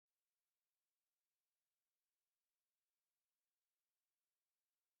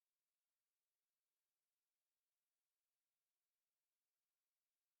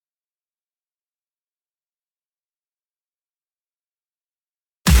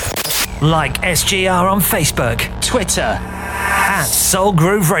Like SGR on Facebook, Twitter, at Soul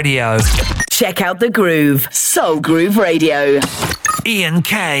Groove Radio. Check out The Groove, Soul Groove Radio. Ian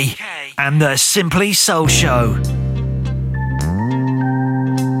K and the Simply Soul Show.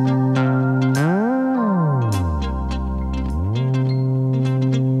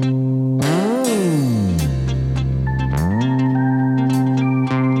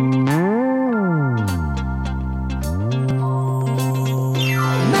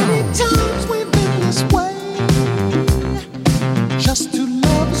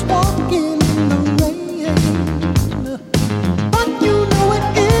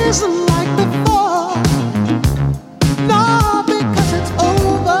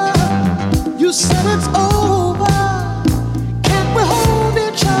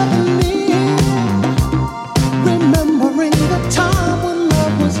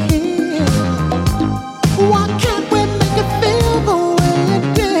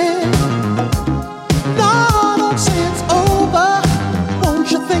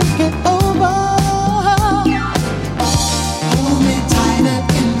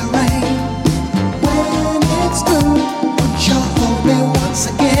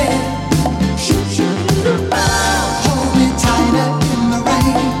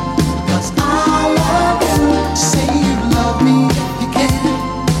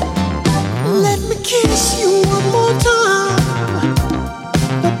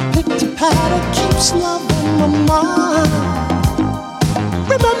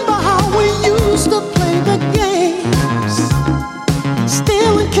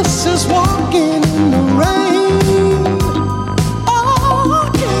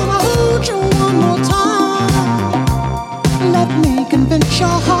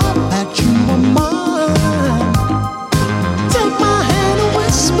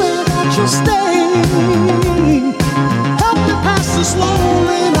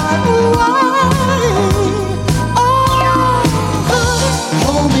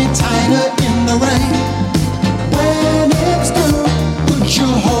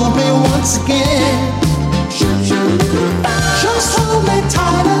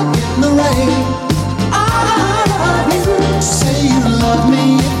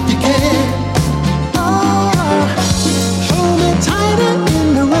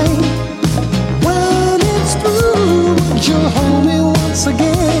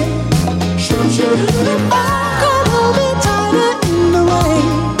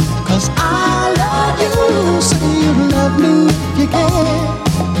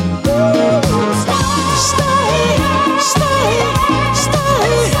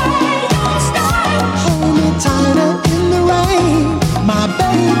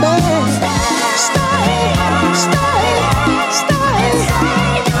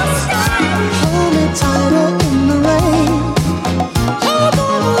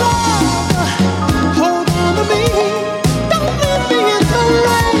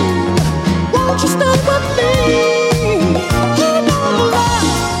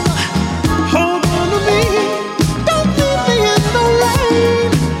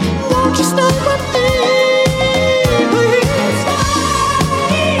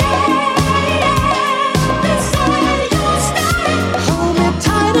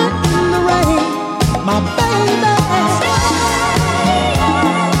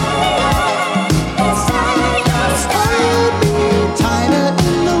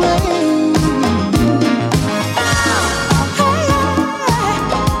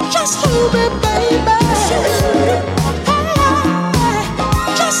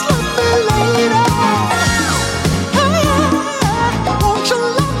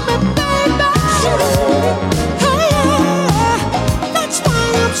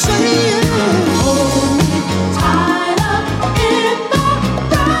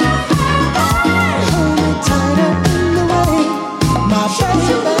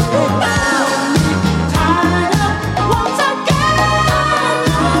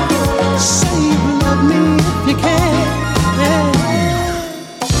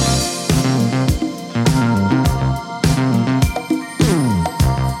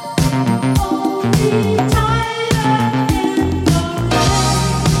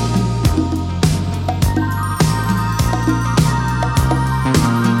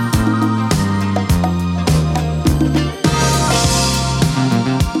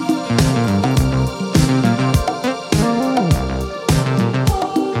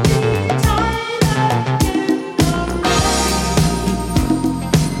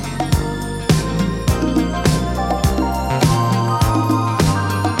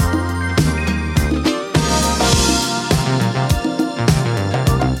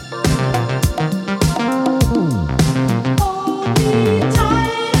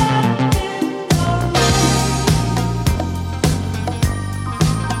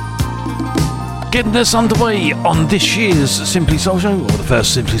 Getting this underway on this year's Simply Soul Show, or the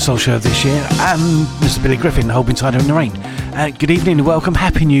first Simply Soul Show of this year. Mr. Billy Griffin, holding tight in the rain. Good evening and welcome.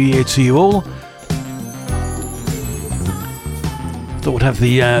 Happy New Year to you all. Thought we'd have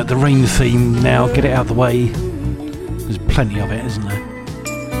the rain theme now, get it out of the way. There's plenty of it, isn't there?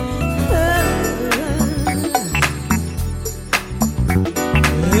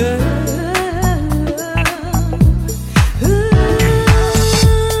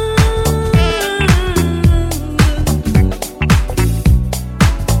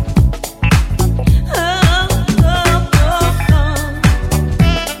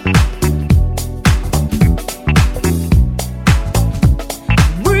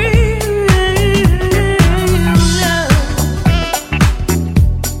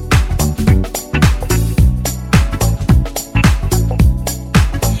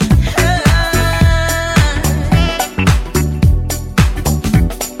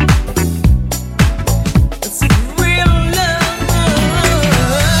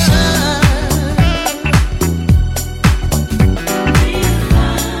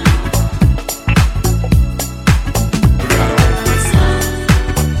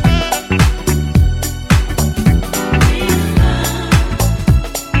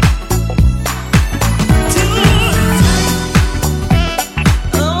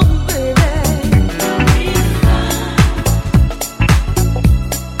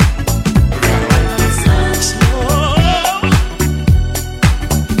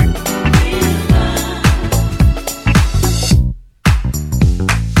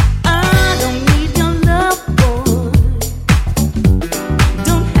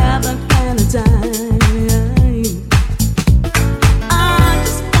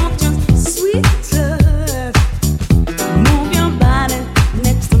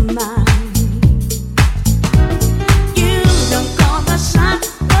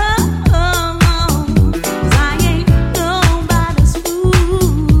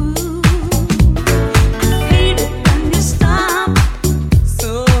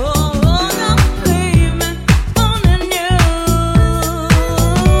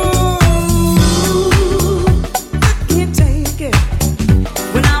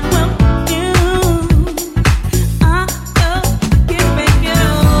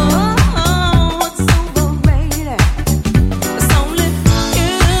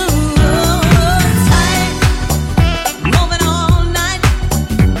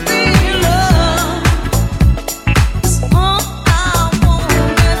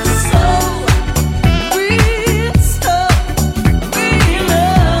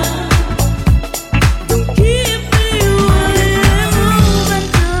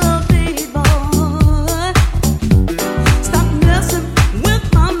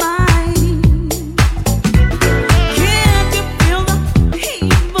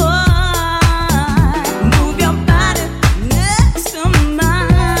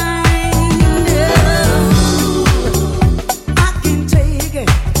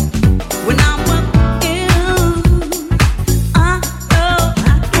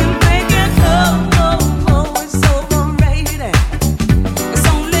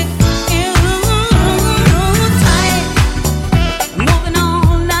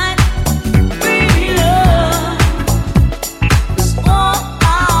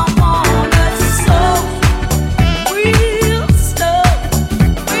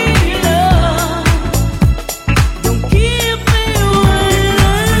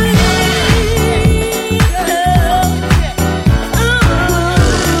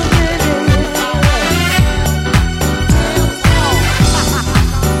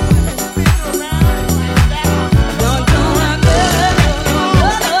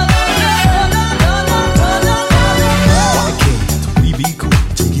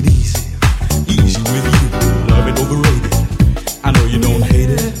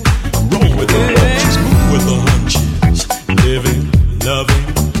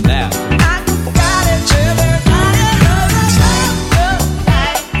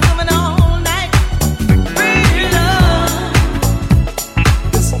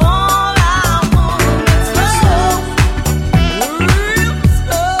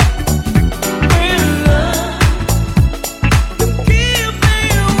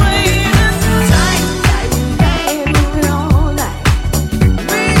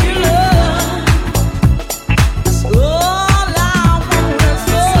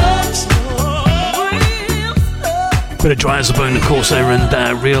 Bit of Driza Bone, of course, there,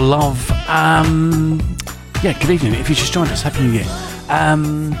 and Real Love. Yeah, good evening. If you just joined us, Happy New Year.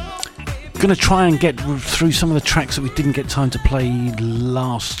 Going to try and get through some of the tracks that we didn't get time to play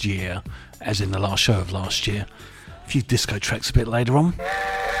last year, as in the last show of last year. A few disco tracks a bit later on.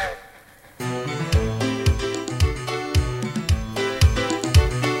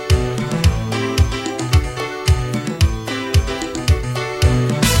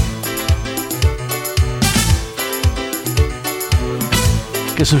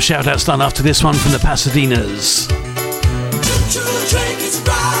 Get some shout outs done after this one from the Pasadenas.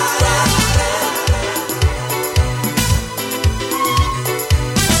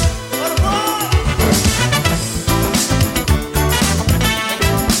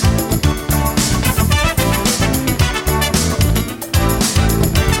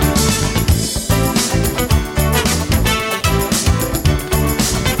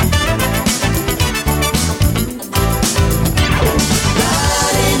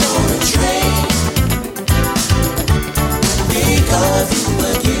 Because you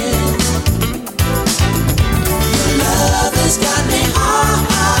were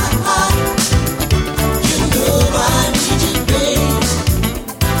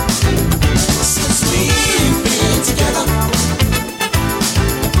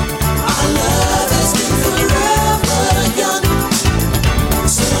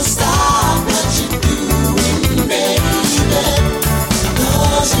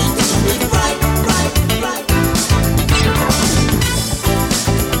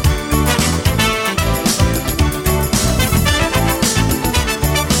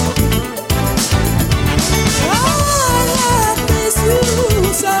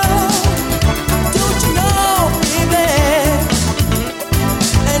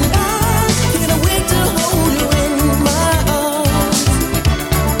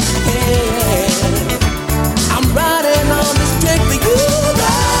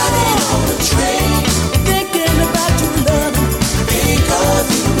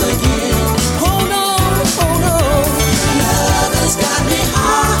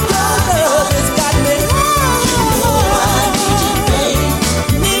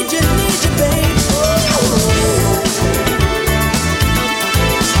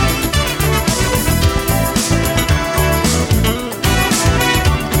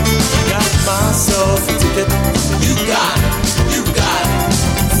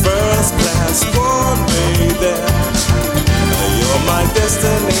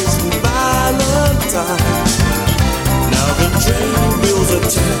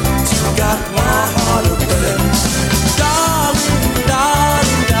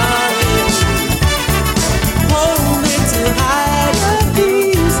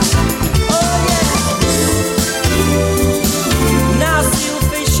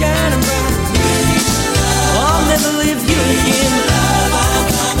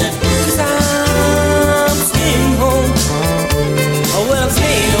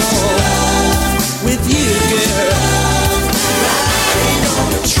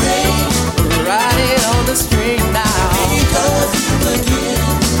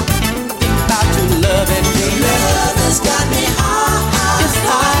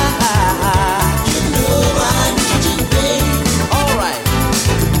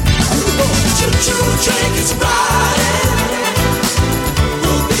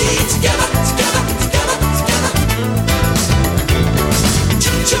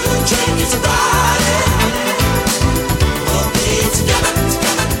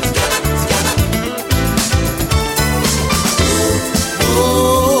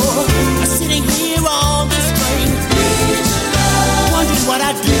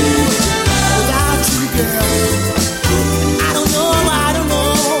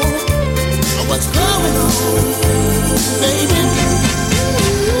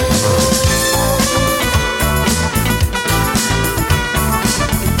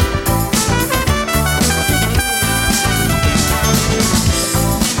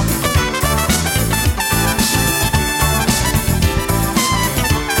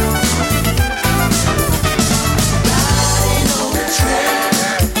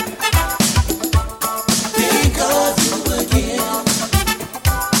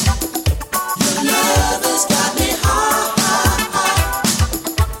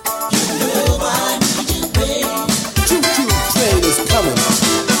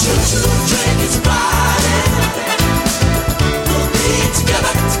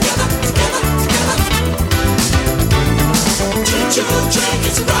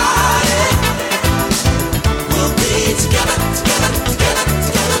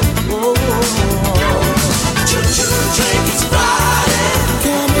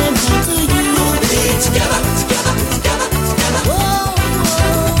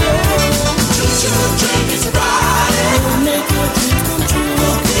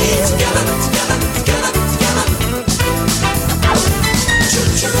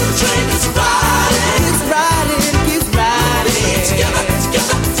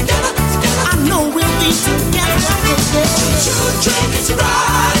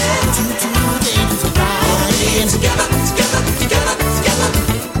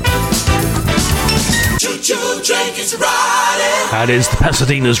That is the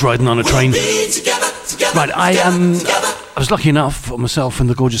Pasadenas riding on a train. Right, I was lucky enough, myself and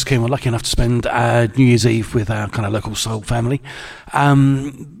the gorgeous Kim were lucky enough to spend New Year's Eve with our kind of local soul family.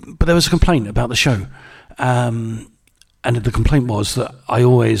 But there was a complaint about the show. And the complaint was that I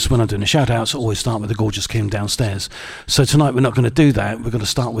always, when I'm doing a shout-outs, always start with the gorgeous Kim downstairs. So tonight we're not going to do that. We're going to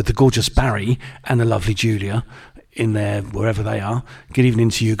start with the gorgeous Barry and the lovely Julia in there, wherever they are. Good evening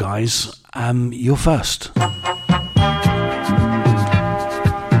to you guys. You're first.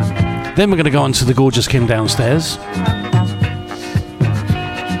 Then we're going to go on to the gorgeous Kim downstairs.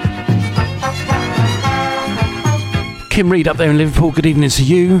 Kim Reid up there in Liverpool, good evening to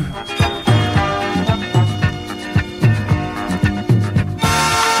you.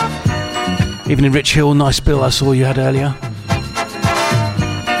 Evening Rich Hill, nice bill I saw you had earlier.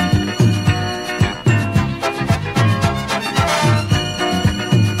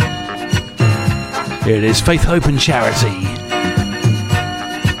 Here it is, Faith, Hope and Charity.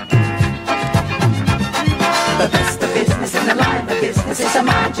 The best of business in the line of business is to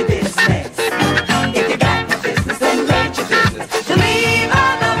mind your business. If you got no business, then mind your business. To leave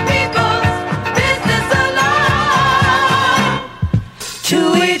other people's business alone. To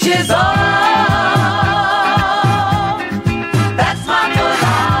each his own. That's my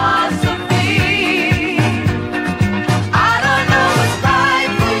philosophy. I don't know what's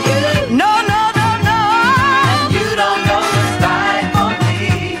right for you. No, no, no, no. And you don't know what's right for me.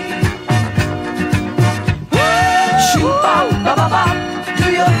 Shoot, bop, bop, bop, bop, do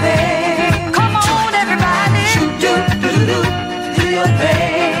your thing. Come on, everybody. Shoot, do your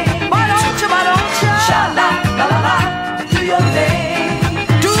thing. Why don't you? Sha la, la, la, la, do your thing.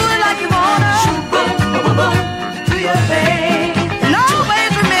 Do it like you want.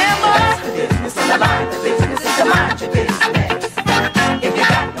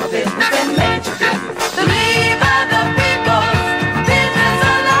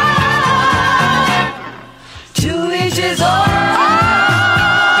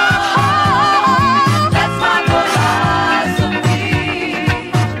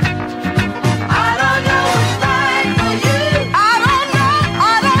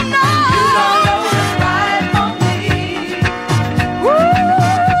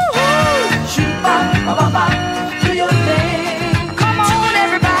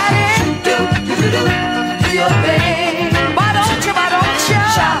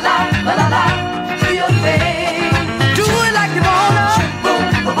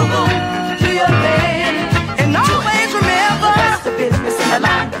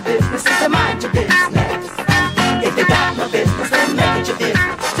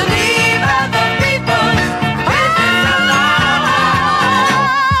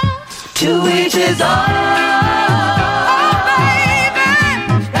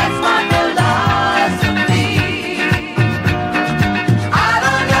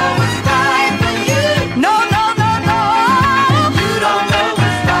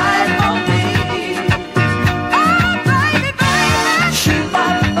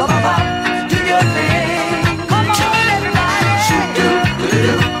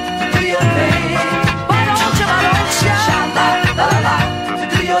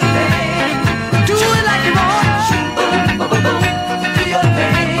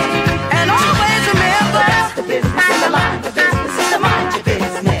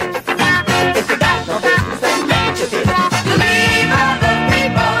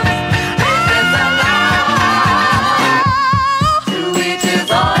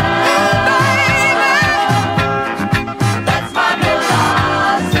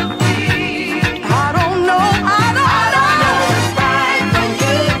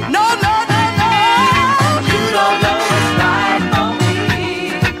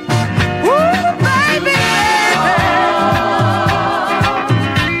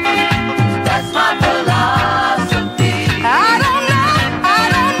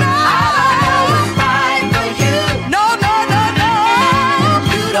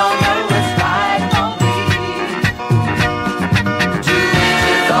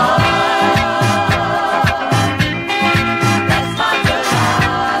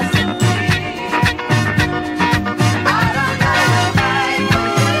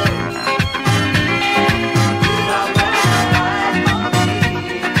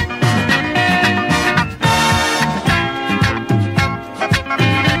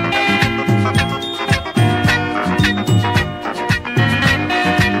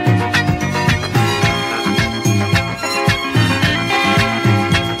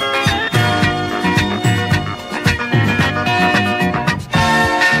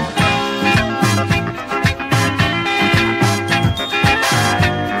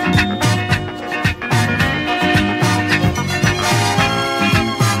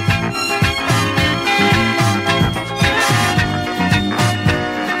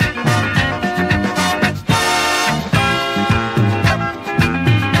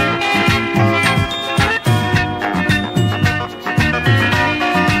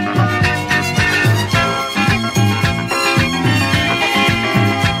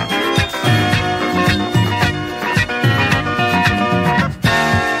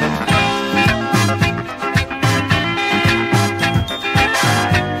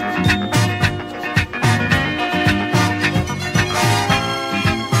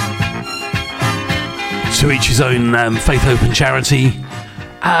 his own Faith Open charity.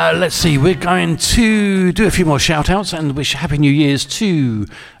 Let's see, we're going to do a few more shout outs and wish Happy New Year's to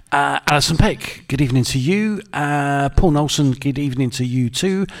Alison Peck, good evening to you. Paul Nelson, good evening to you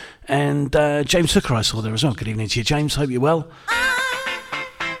too. And James Hooker, I saw there as well. Good evening to you, James. Hope you're well.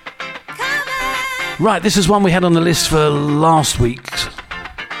 Right, this is one we had on the list for last week.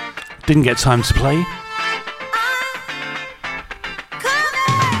 Didn't get time to play.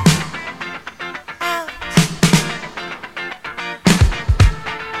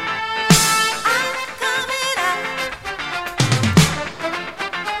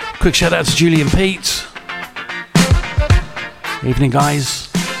 Quick shout out to Julian Pete. Evening, guys.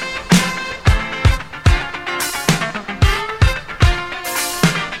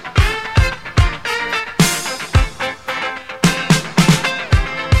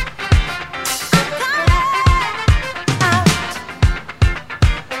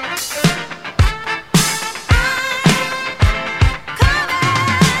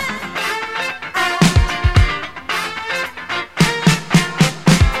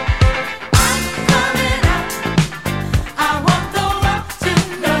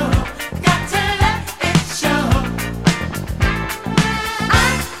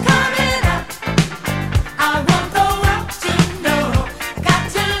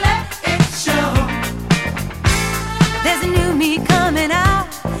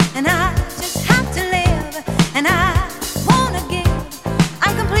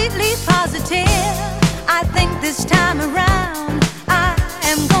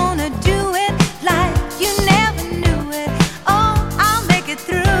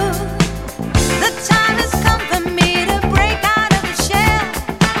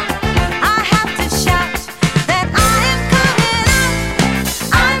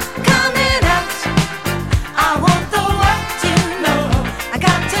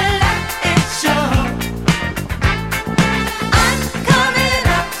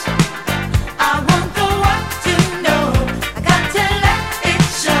 Got to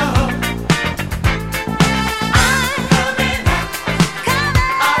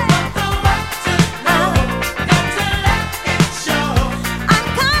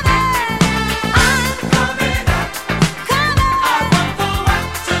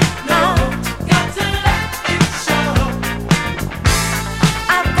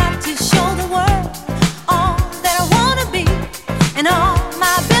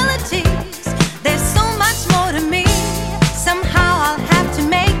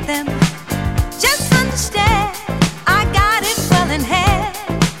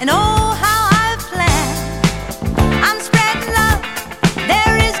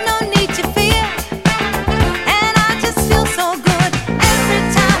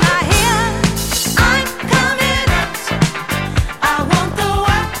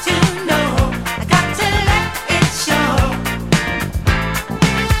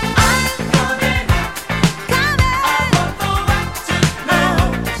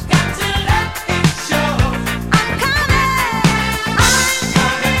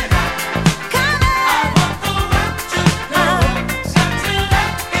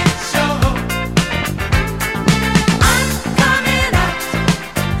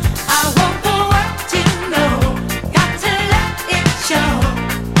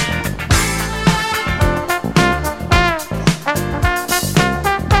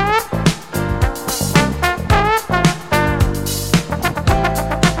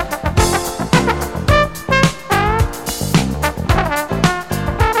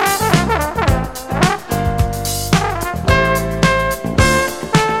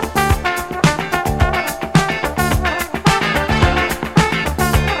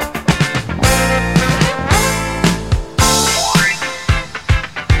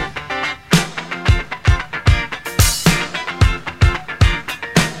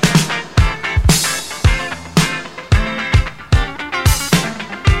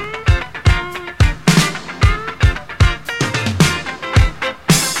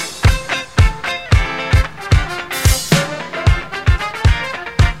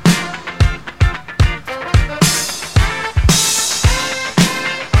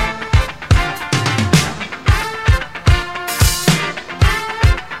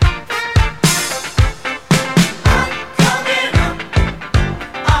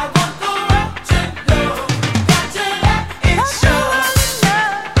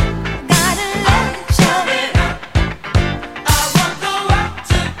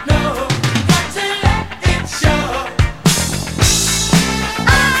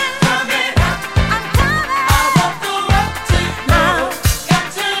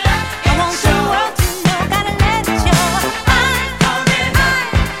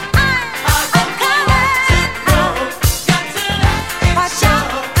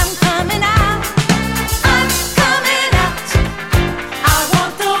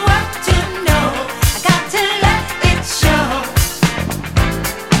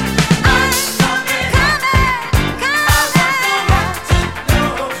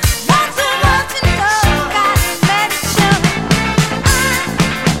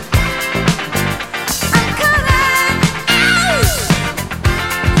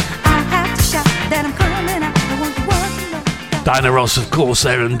Diana Ross, of course,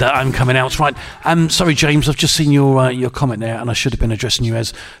 there, and I'm coming out. Right. Sorry, James, I've just seen your comment there, and I should have been addressing you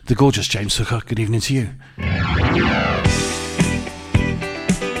as the gorgeous James Hooker. Good evening to you.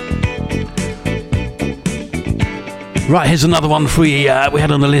 Right, here's another one for you. We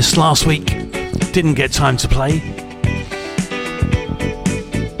had on the list last week. Didn't get time to play.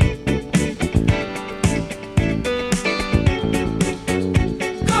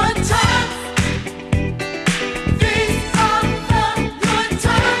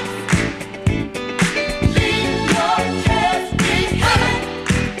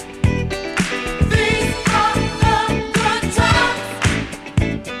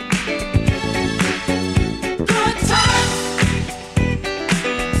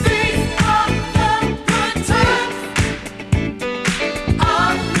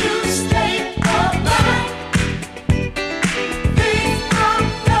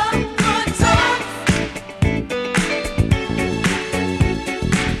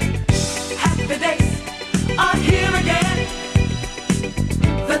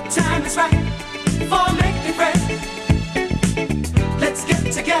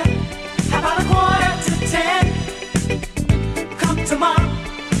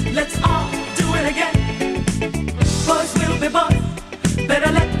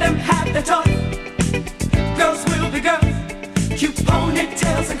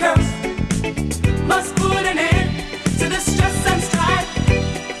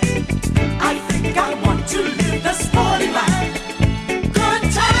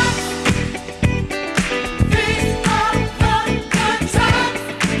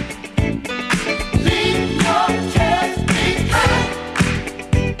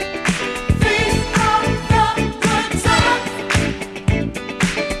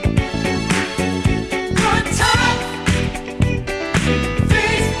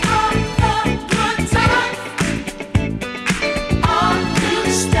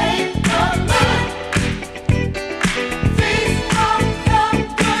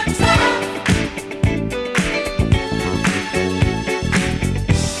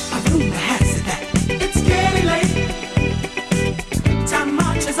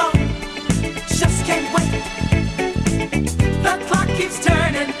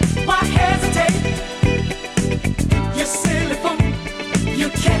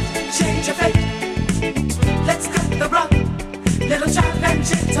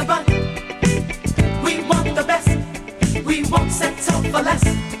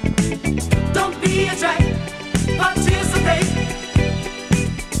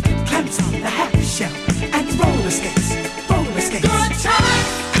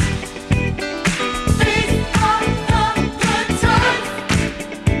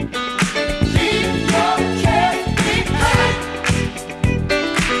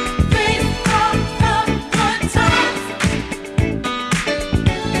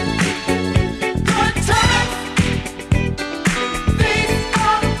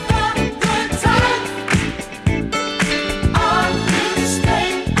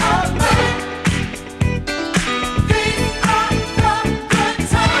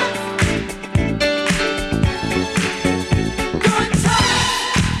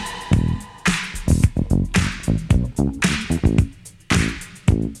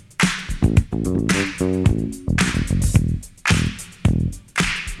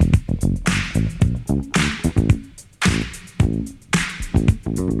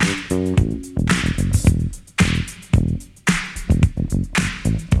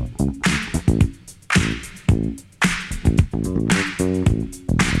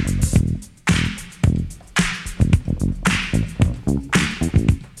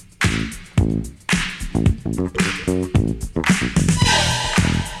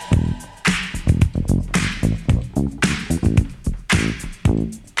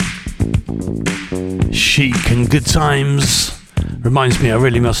 Chic and Good Times. Reminds me, I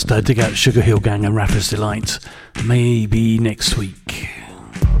really must dig out Sugar Hill Gang and Rapper's Delight. Maybe next week.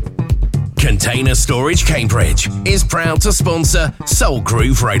 Container Storage Cambridge is proud to sponsor Soul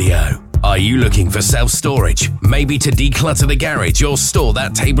Groove Radio. Are you looking for self-storage? Maybe to declutter the garage or store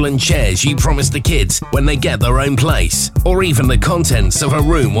that table and chairs you promised the kids when they get their own place? Or even the contents of a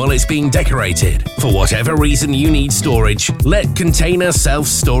room while it's being decorated? For whatever reason you need storage, let Container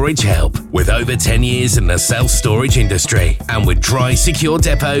Self-Storage help. With over 10 years in the self-storage industry and with dry, secure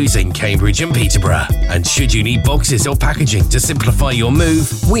depots in Cambridge and Peterborough. And should you need boxes or packaging to simplify your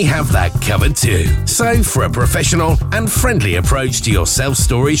move, we have that covered too. So for a professional and friendly approach to your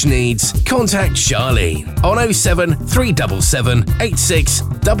self-storage needs, contact Charlene on 07 377 86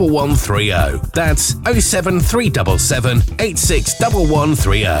 1130. That's 07 377 86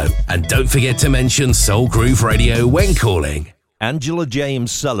 1130. And don't forget to mention Soul Groove Radio when calling. Angela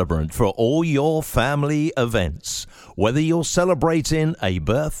James Celebrant for all your family events. Whether you're celebrating a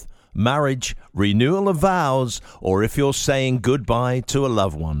birth, marriage, renewal of vows, or if you're saying goodbye to a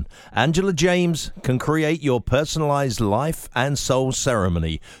loved one, Angela James can create your personalized life and soul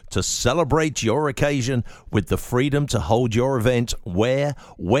ceremony to celebrate your occasion with the freedom to hold your event where,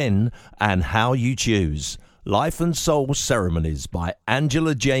 when, and how you choose. Life and Soul Ceremonies by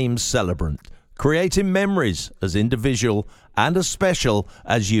Angela James Celebrant, creating memories as individual and as special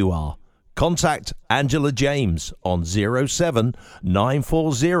as you are. Contact Angela James on 07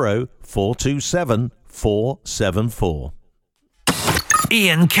 940 427 474.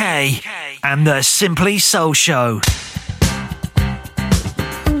 Ian K and the Simply Soul Show.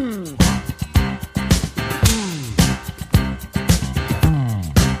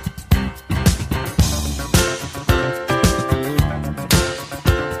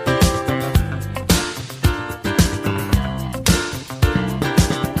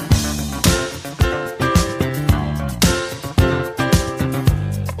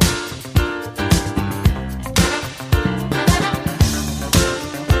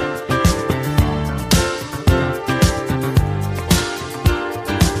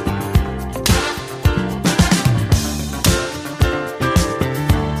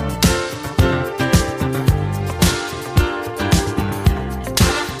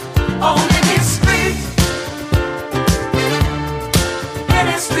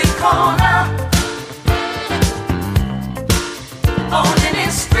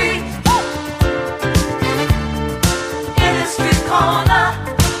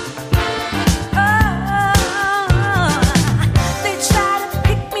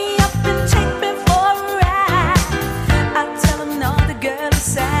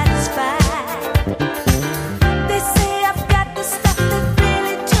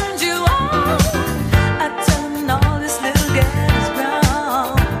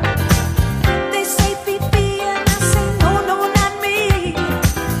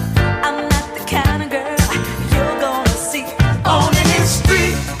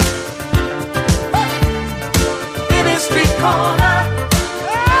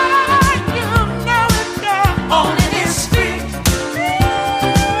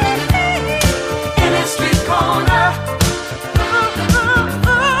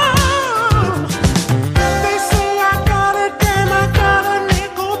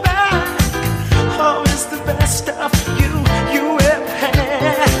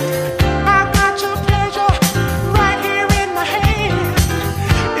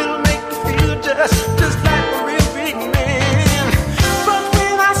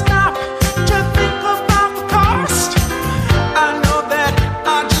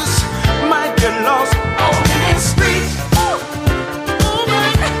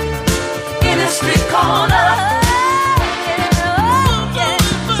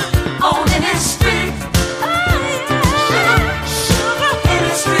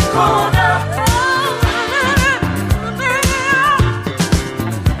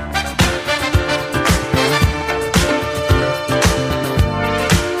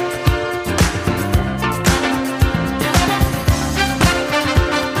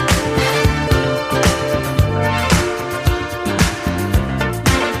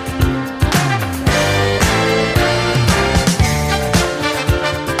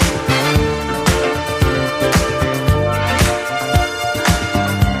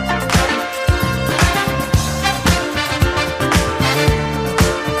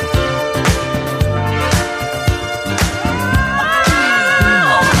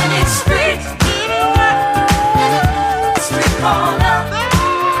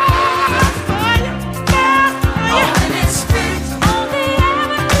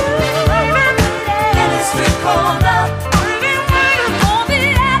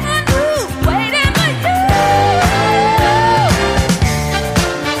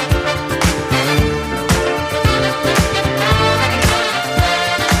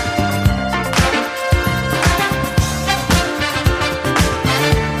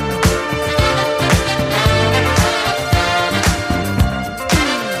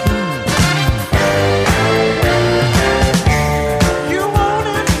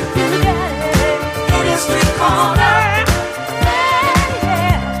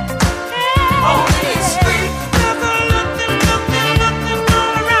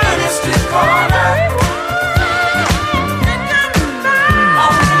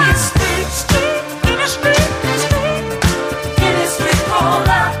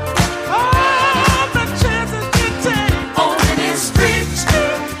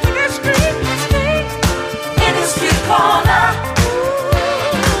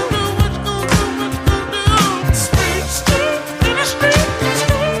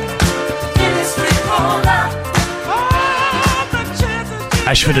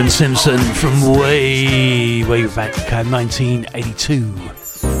 Ashford and Simpson from way back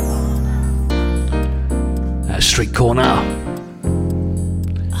 1982. Street Corner.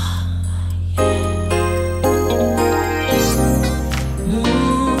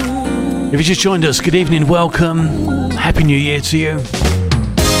 If you just joined us, good evening, welcome. Happy New Year to you.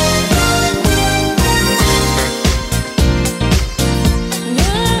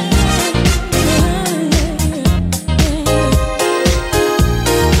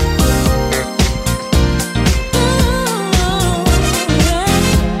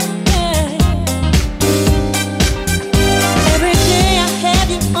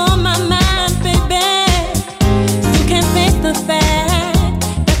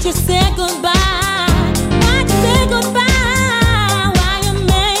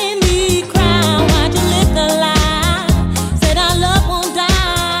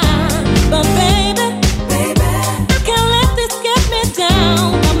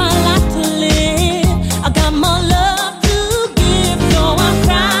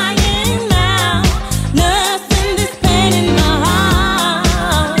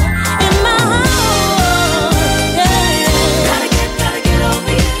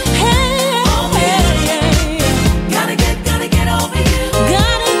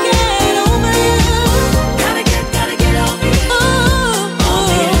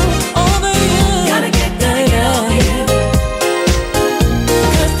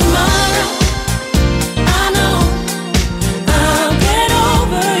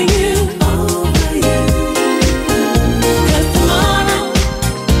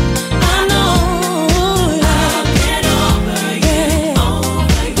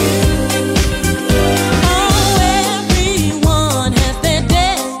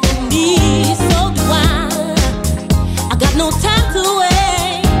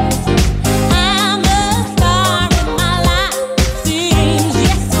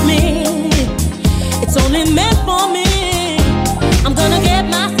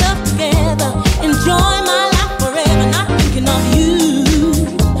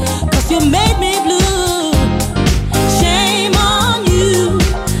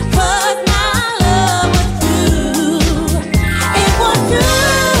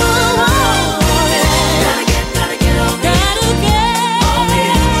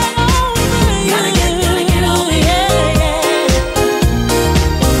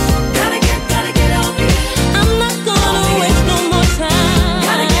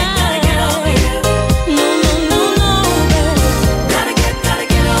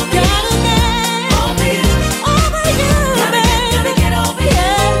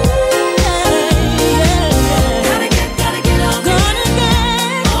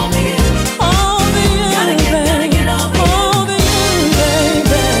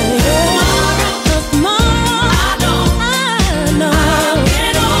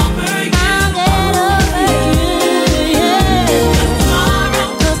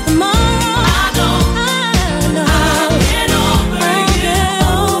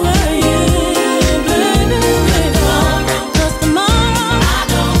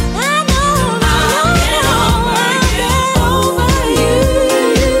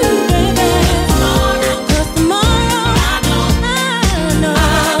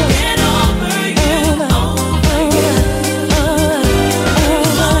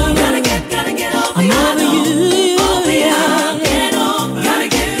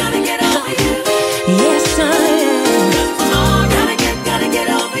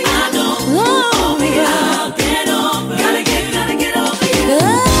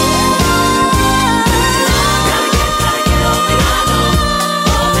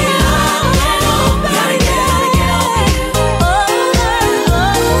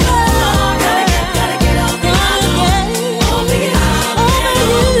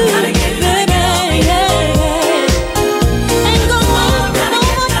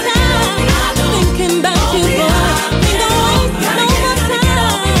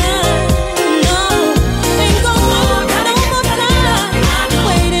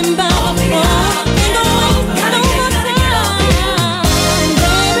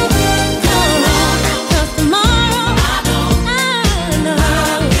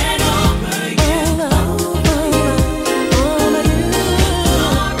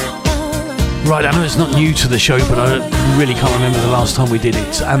 Right, I know it's not new to the show, but I really can't remember the last time we did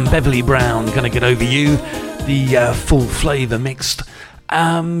it. Beverly Brown, Gonna Get Over You, the full flavour mixed.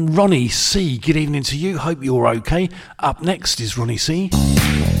 Ronnie C, good evening to you. Hope you're okay. Up next is Ronnie C.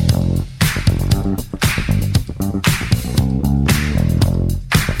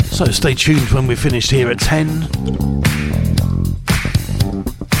 So stay tuned when we're finished here at 10.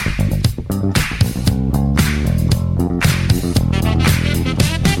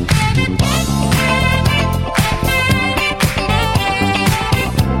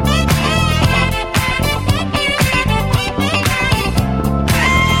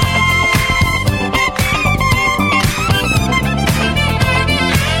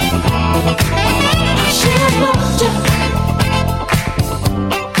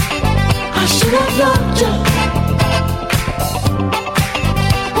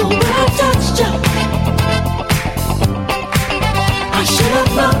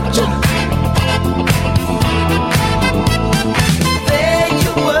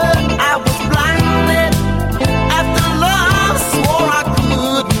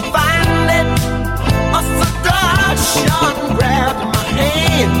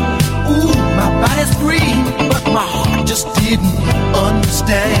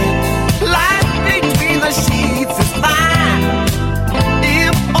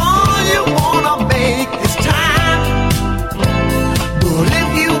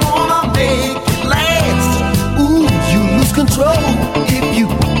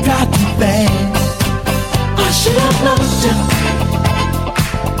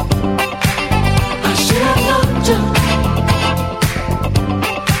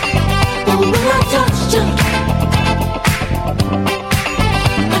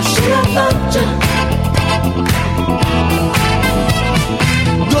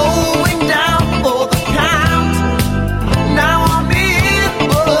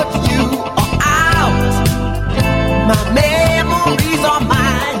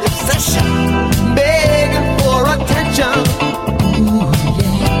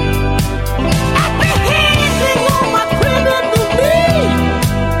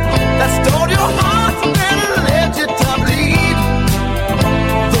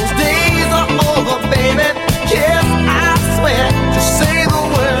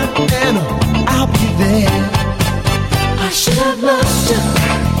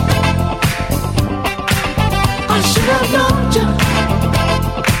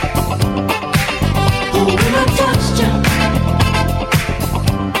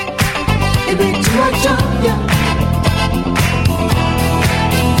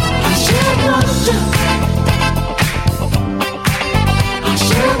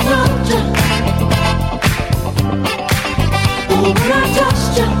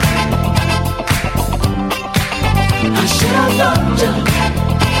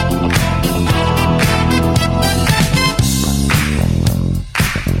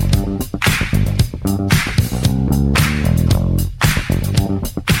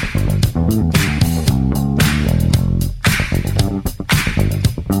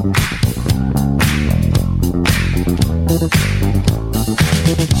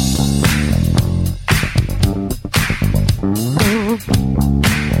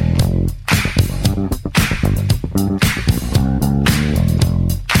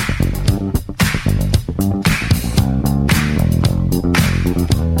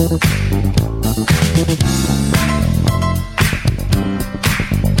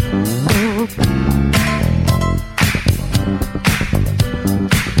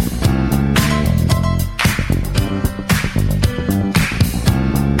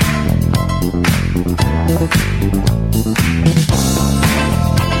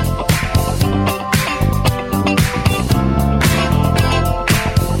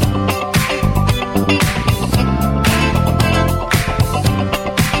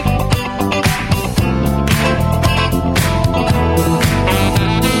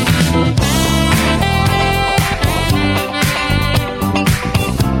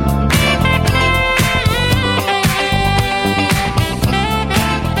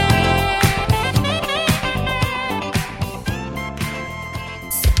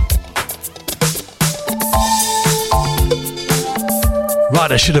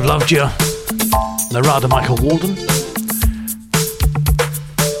 I Should Have Loved You, Narada, Michael Walden.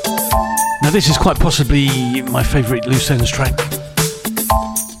 Now this is quite possibly my favourite Loose Ends track.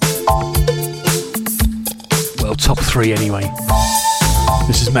 Well, top 3 anyway.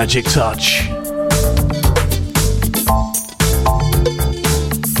 This is Magic Touch.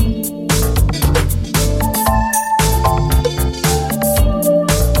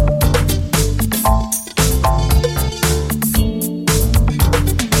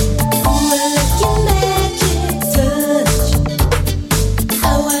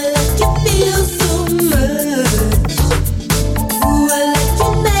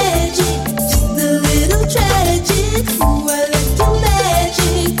 Ooh, I like your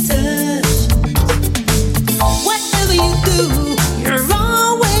magic touch.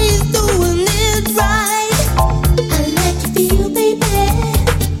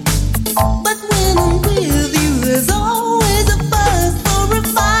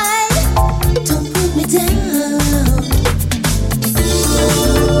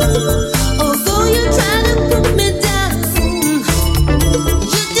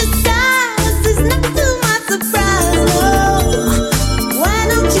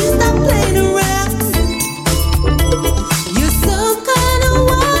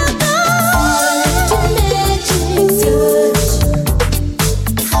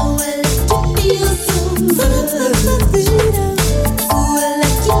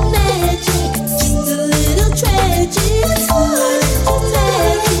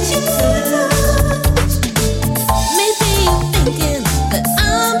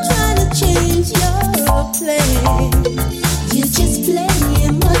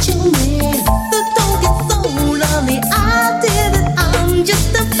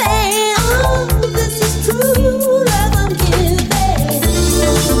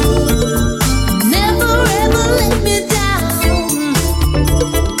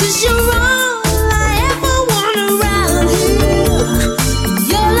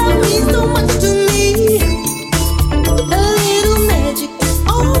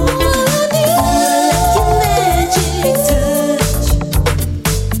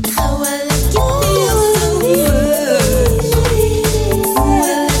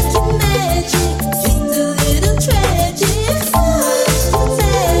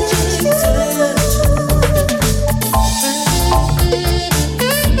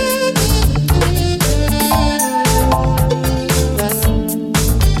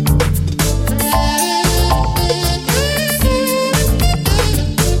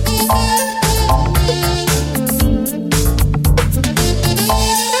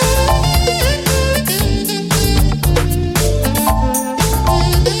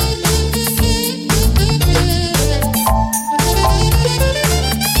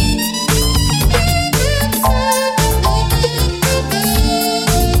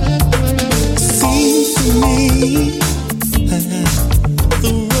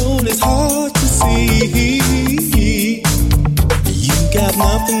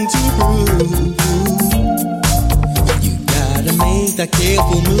 something to prove. You gotta make that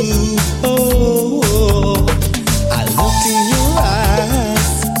careful move. Oh, I look in your eyes.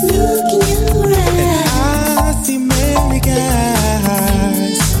 Look in your eyes. And I see many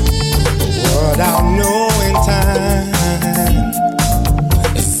guys. What I'll know in time.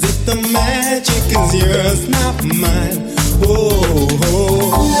 As if the magic is yours, not mine. Oh,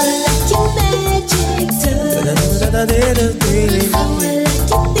 like your magic touch. How I like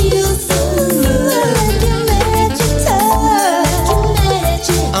you feel so good. Like your magic touch. Like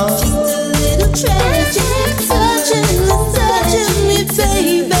your magic. Just a little tragic. Touching me,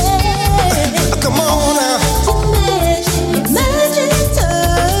 baby. Come on now. Like your magic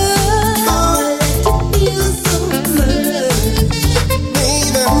touch. How I like you feel so good.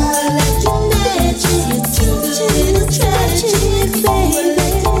 Baby. Like your magic. Just a little tragic, baby.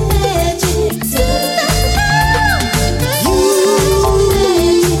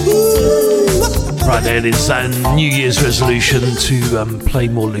 Right there, it is a New Year's resolution to play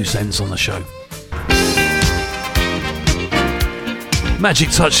more loose ends on the show. Magic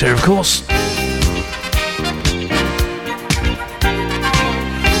touch there, of course.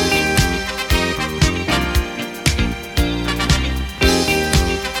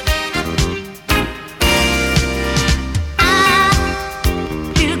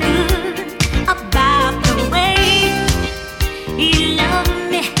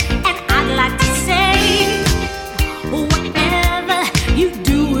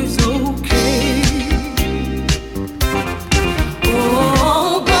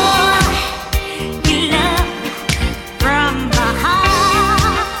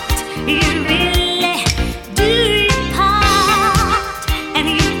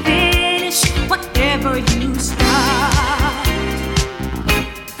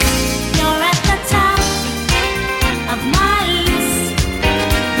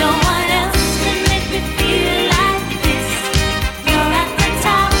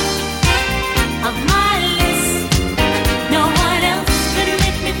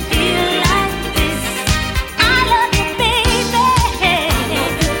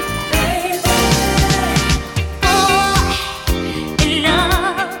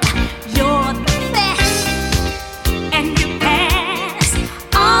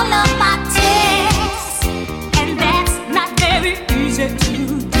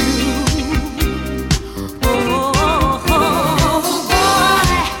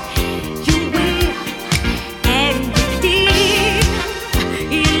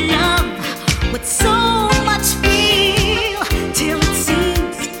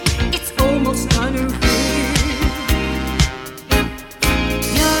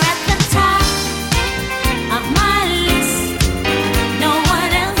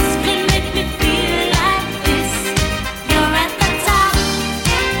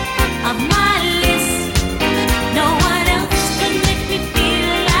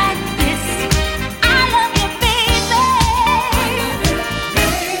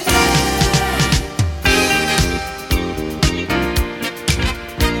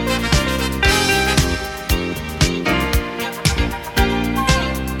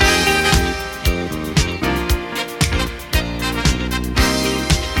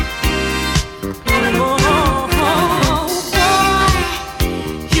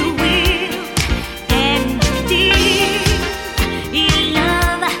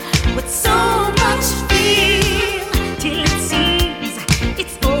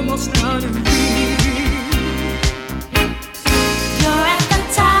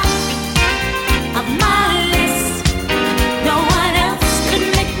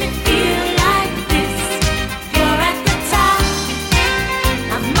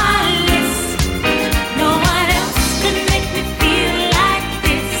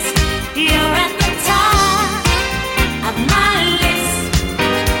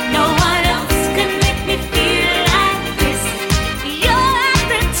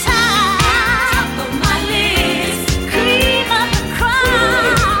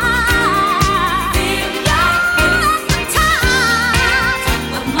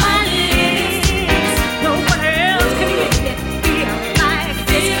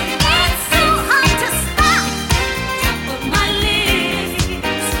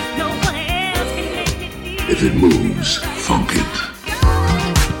 If it moves, funk it.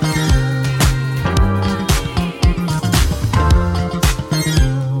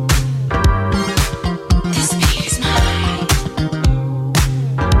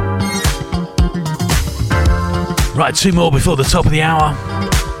 Right, two more before the top of the hour.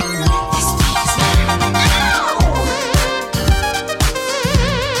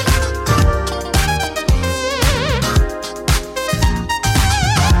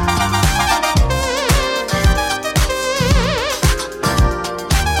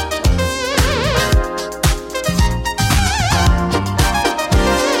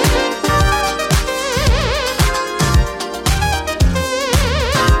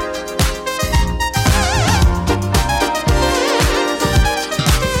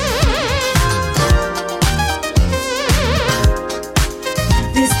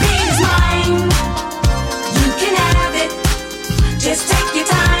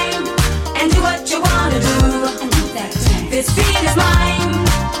 This beat is mine.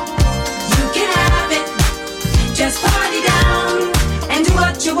 You can have it. Just party down and do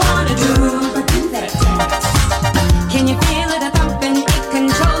what you wanna do. But do that dance. Can you feel it a thumping? It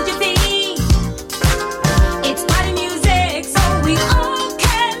controls your feet. It's party music, so we all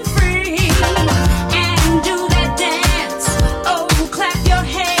can free and do that dance. Oh, clap your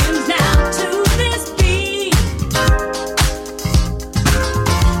hands now to this beat.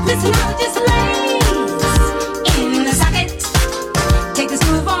 Listen how it just lays in the socket. Take this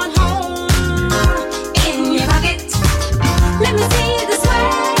groove on home in your pocket. Let me see the sweat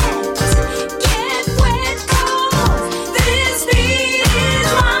get wet, 'cause this beat is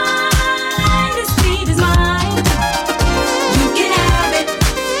mine. This beat is mine. You can have it.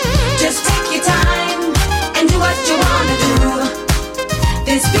 Just take your time and do what you wanna do.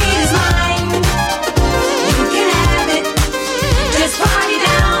 This beat is mine. You can have it. Just party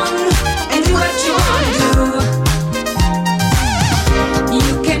down and do what you wanna do.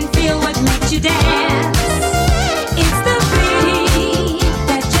 You can feel what makes you dance. It's the beat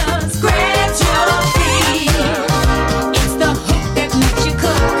that just grabs your feet. It's the hook that makes you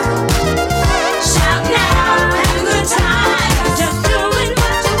cook. Shout now, have a good time. Just doing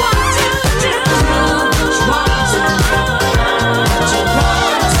what you want to do. What you want to. What you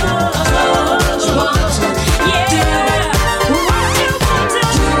want to. What you want to. Yeah. What you want to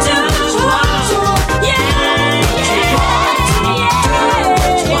do. What you want to. Yeah.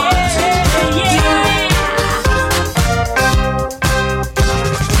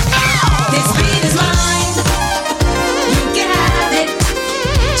 This beat is mine. You can have it.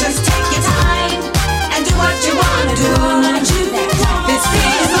 Just take your time and do what you wanna do. This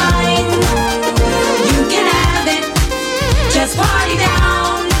beat is mine. You can have it. Just party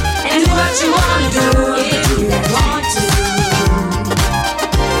down and do what you wanna do. If you want to.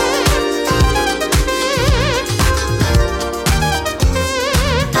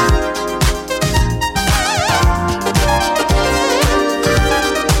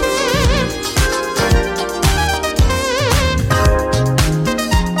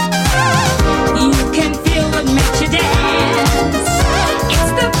 You can feel what makes you dance.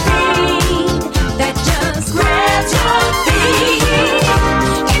 It's the beat that just grabs your feet.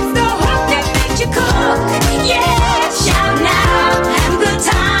 It's the hook that makes you cook. Yeah, shout now, have a good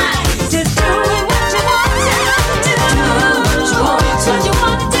time. Just doing what you want to do. What you want to. What you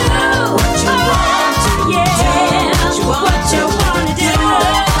wanna do. What you want to. Yeah, what you wanna do.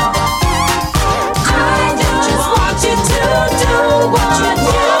 I just want you to do what you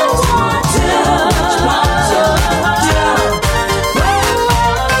want to.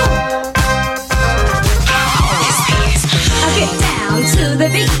 Get down to the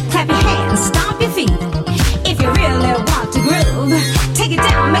beat, clap your hands, stomp your feet. If you really want to groove, take it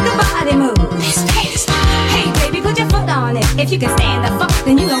down, make the body move. Hey baby, put your foot on it. If you can stand the funk,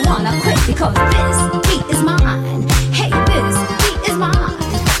 then you don't wanna quit, because this beat is mine. Hey, this beat is mine.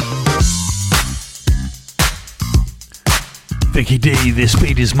 Vicky D, this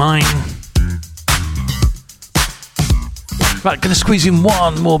beat is mine. Right, gonna squeeze in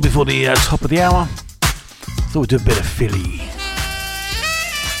one more before the top of the hour. Thought we'd do a bit of Philly.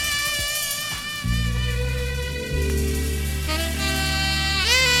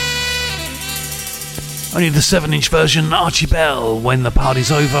 Only the 7-inch version, Archie Bell, When the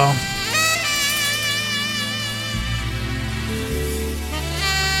Party's Over.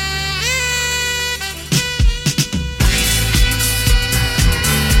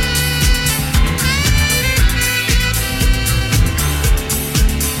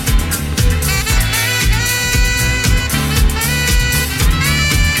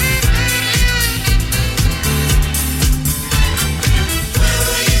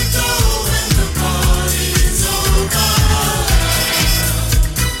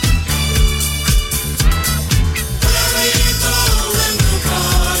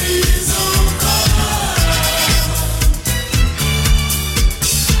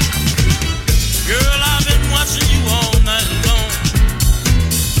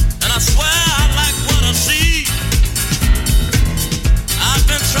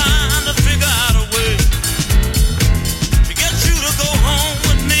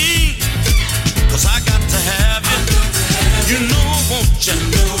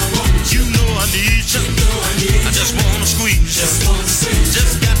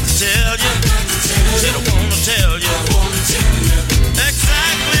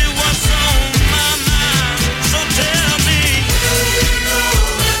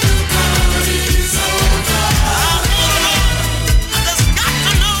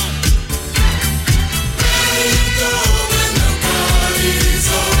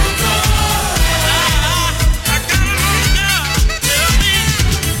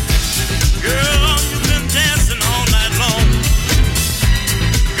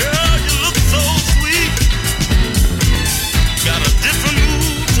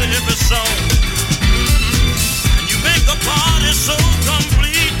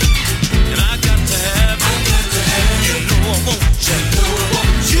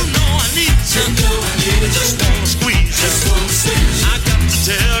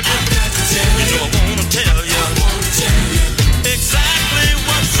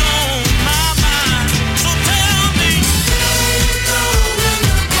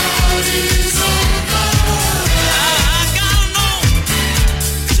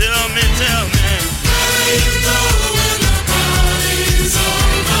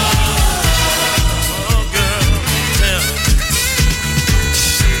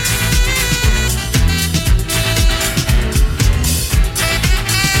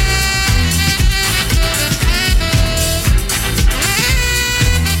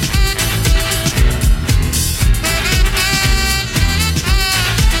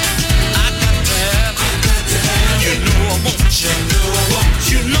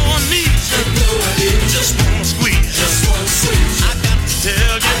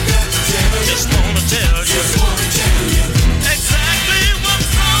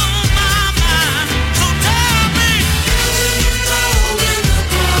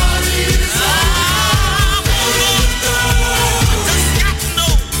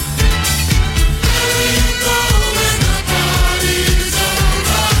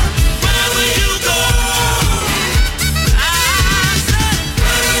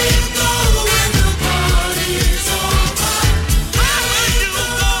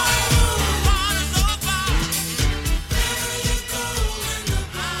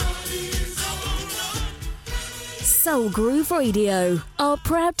 Soul Groove Radio are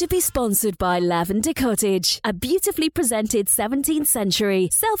proud to be sponsored by Lavender Cottage, a beautifully presented 17th century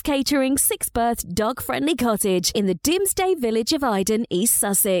self-catering 6-berth dog-friendly cottage in the Doomsday village of Iden, East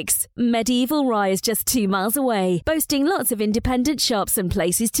Sussex. Medieval Rye is just 2 miles away, boasting lots of independent shops and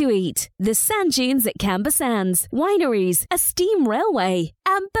places to eat. The sand dunes at Camber Sands, wineries, a steam railway,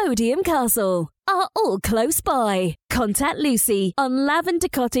 and Bodiam Castle are all close by. Contact Lucy on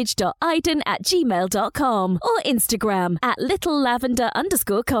lavendercottage.iden@gmail.com or Instagram at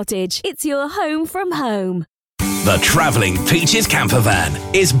littlelavender_cottage. It's your home from home. The Travelling Peaches camper van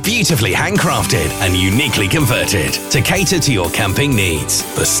is beautifully handcrafted and uniquely converted to cater to your camping needs.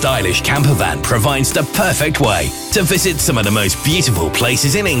 The stylish camper van provides the perfect way to visit some of the most beautiful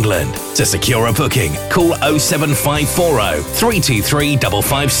places in England. To secure a booking, call 07540 323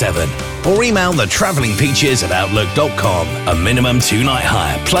 557 or email thetravellingpeaches@outlook.com. A minimum 2-night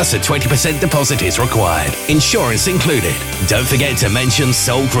hire plus a 20% deposit is required. Insurance included. Don't forget to mention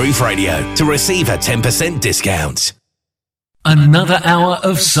Soul Groove Radio to receive a 10% discount. Another hour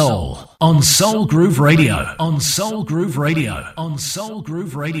of soul on Soul Groove Radio. On Soul Groove Radio. On Soul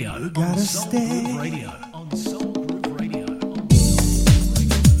Groove Radio. On Soul Groove Radio. On Soul Groove Radio.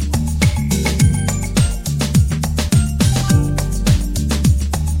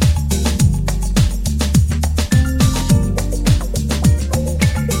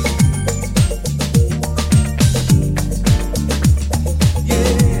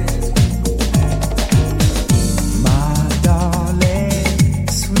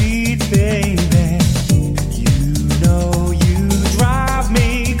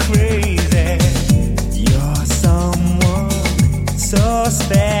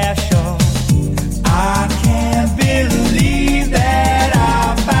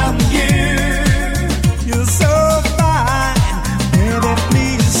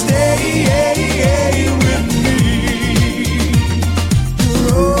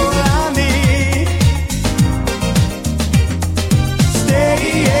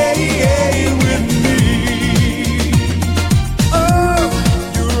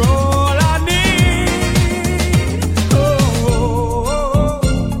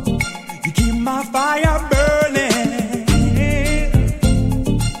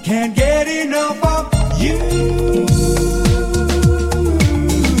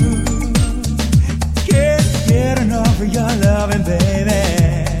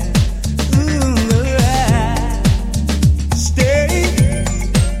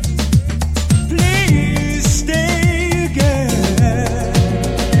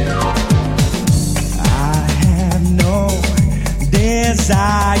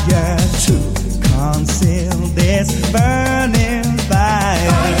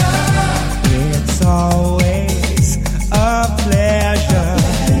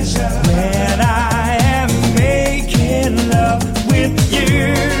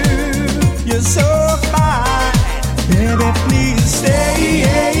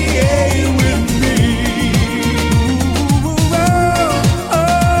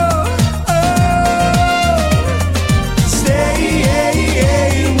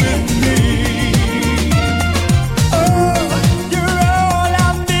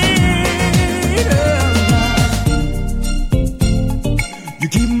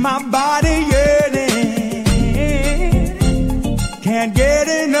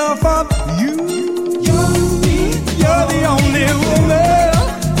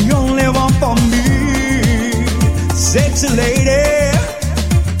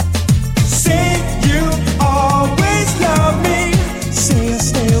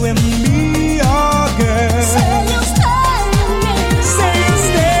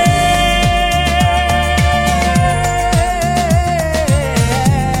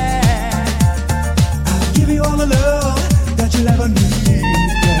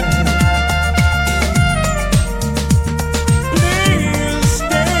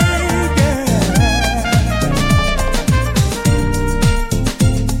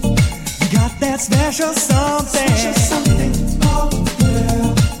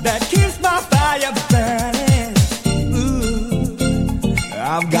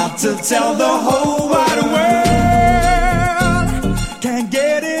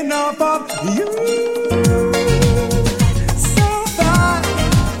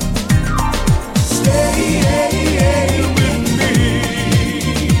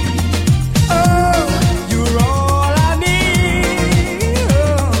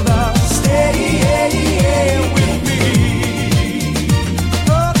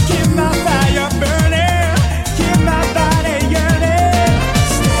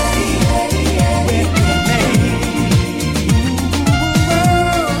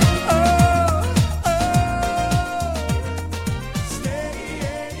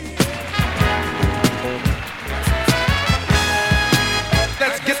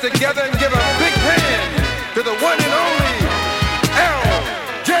 together and give a big hand to the one and only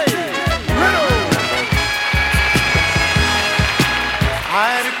L.J. Reynolds. I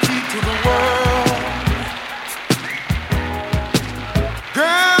had a key to the world.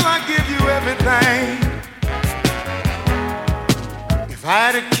 Girl, I give you everything. If I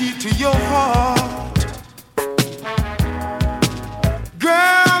had a key to your heart,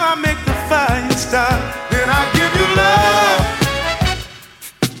 girl, I make the fire start. Then I give you love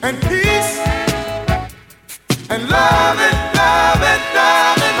and peace and love it, love it,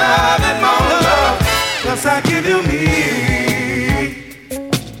 love it, love it, more love. Plus I give you me.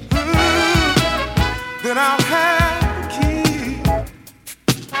 Then I'll have the key.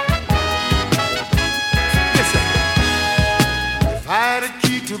 Listen, if I had a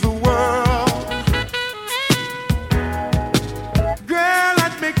key to the world, girl,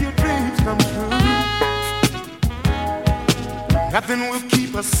 I'd make your dreams come true. Nothing will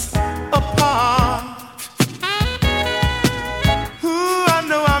keep us apart. Ooh, I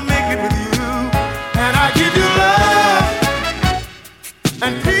know I'll make it with you. And I give you love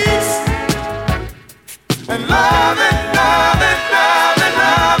and peace and love it, love it, love it,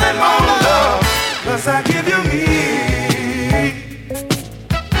 love it, more love. Plus I give you me.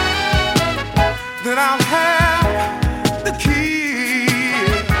 Then I'll have the key.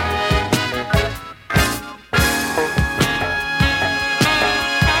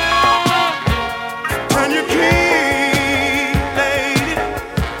 Turn your key, lady.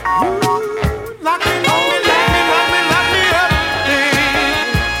 Ooh, lock me, lock me, lock me, lock me, lock me up, baby.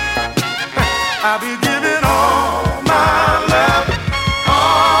 I'll be giving all my love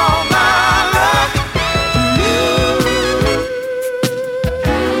to you.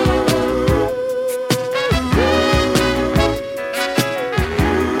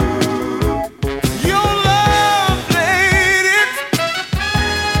 Your love, lady,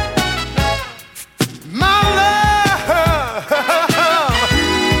 my love,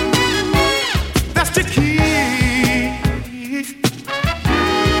 that's the key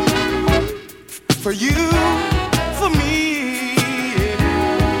for you, for me.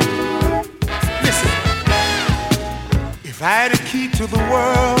 Listen, if I had a key to the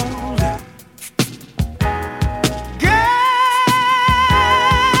world, girl,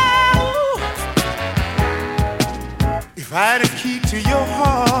 if I had a key to your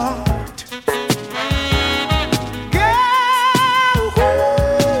heart, girl,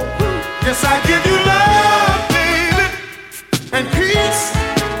 yes, I give you love, baby, and peace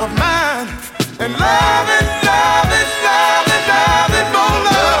of mind, and love it, love it, love it, love it, more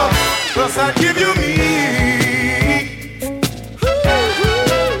love. Plus I give you me.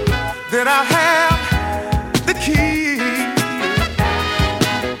 Then I'll have the key.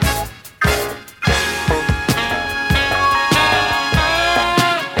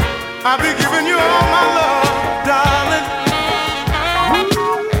 I'll be giving you all my love, darling.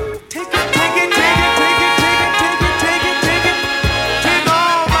 Take it, take it, take it, take it, take it, take it, take it, take it. Take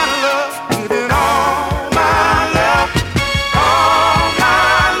all my love, give it all my love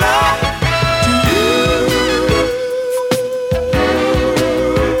to you.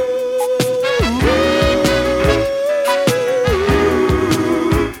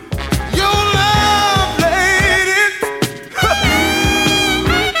 Your love, lady,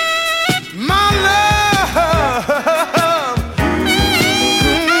 my love,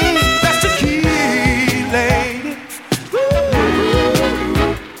 that's the key, lady,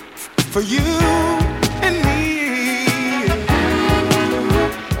 for you and me.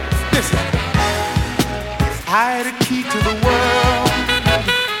 Listen, if I had a key to the world,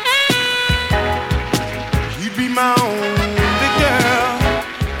 you'd be my only girl.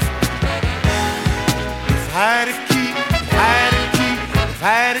 If I had a key, if I had a key, if I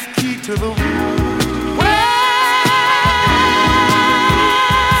had a key to the world.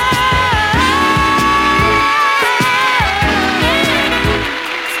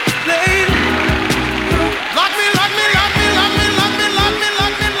 Lady, lock me, lock me, lock me, lock me, lock me, lock me,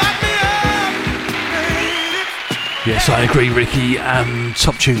 lock me, lock me up, lady. Yes, I agree, Ricky.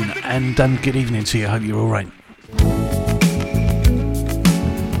 Top tune, and good evening to you. I hope you're all right.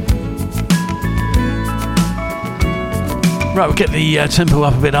 Right, we'll get the tempo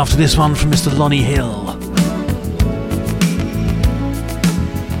up a bit after this one from Mr. Lonnie Hill.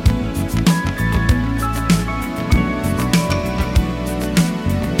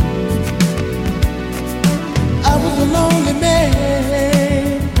 I was a lonely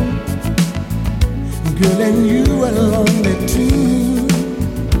man, girl, and you were lonely too.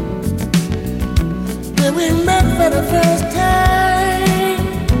 When we met for the first time,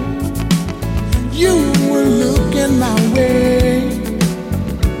 you were looking my way.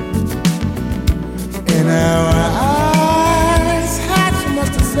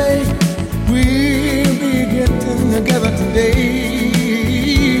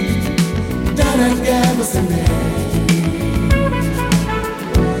 Galveston,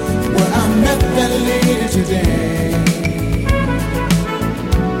 where I met that lady today.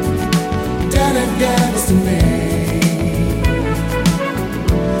 Down at Galveston,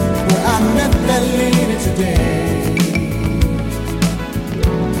 where I met that lady today.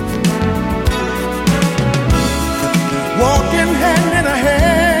 Walking hand in a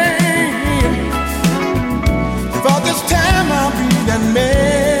hand, for this time I'll be that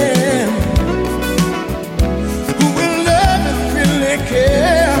man who will love and really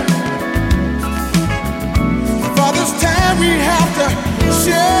care. For this time we have to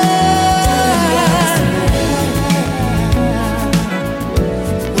share.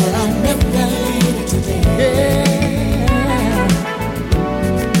 Where I met that lady today.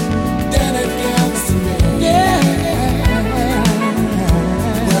 Down at Galveston, yeah.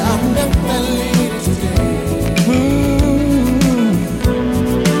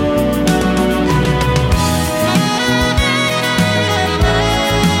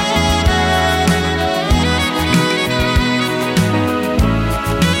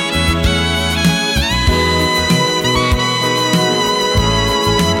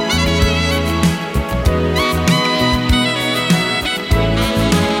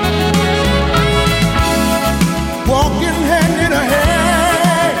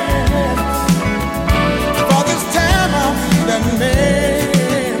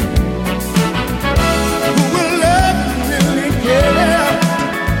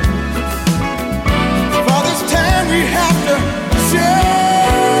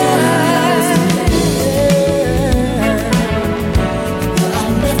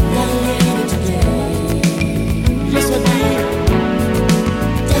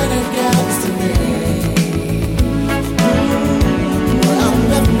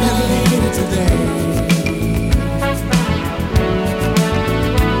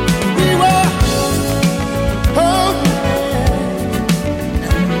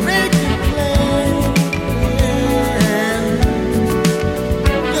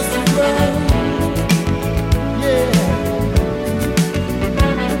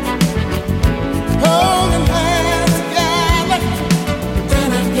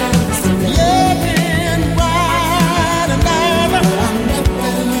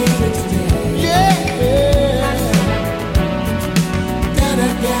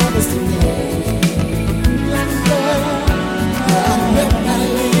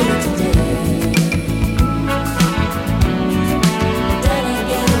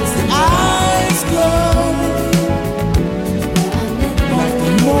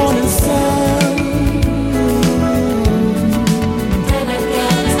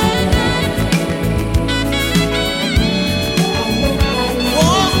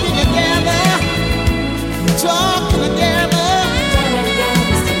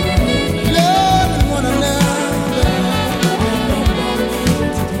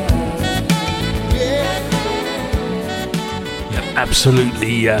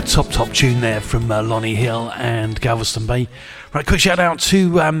 Absolutely top tune there from Lonnie Hill and Galveston Bay. Right, quick shout out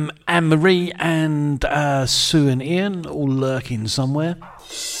to Anne-Marie and Sue and Ian, all lurking somewhere.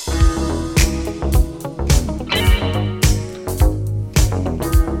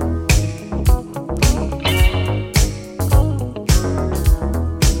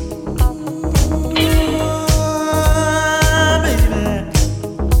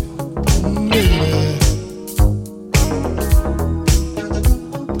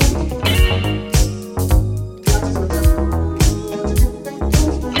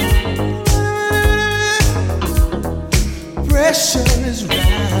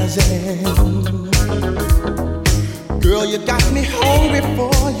 Girl, you got me hungry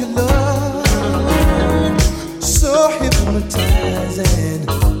for your love, so hypnotizing.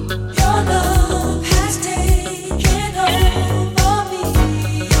 Your love has taken over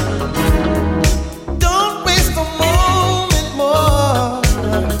me. Don't waste a moment more.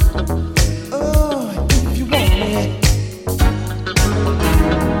 Oh, if you want me,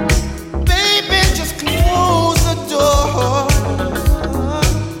 baby, just close the door.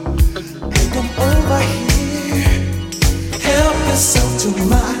 Over here, help yourself to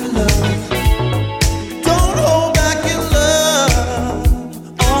my love. Don't hold back your love.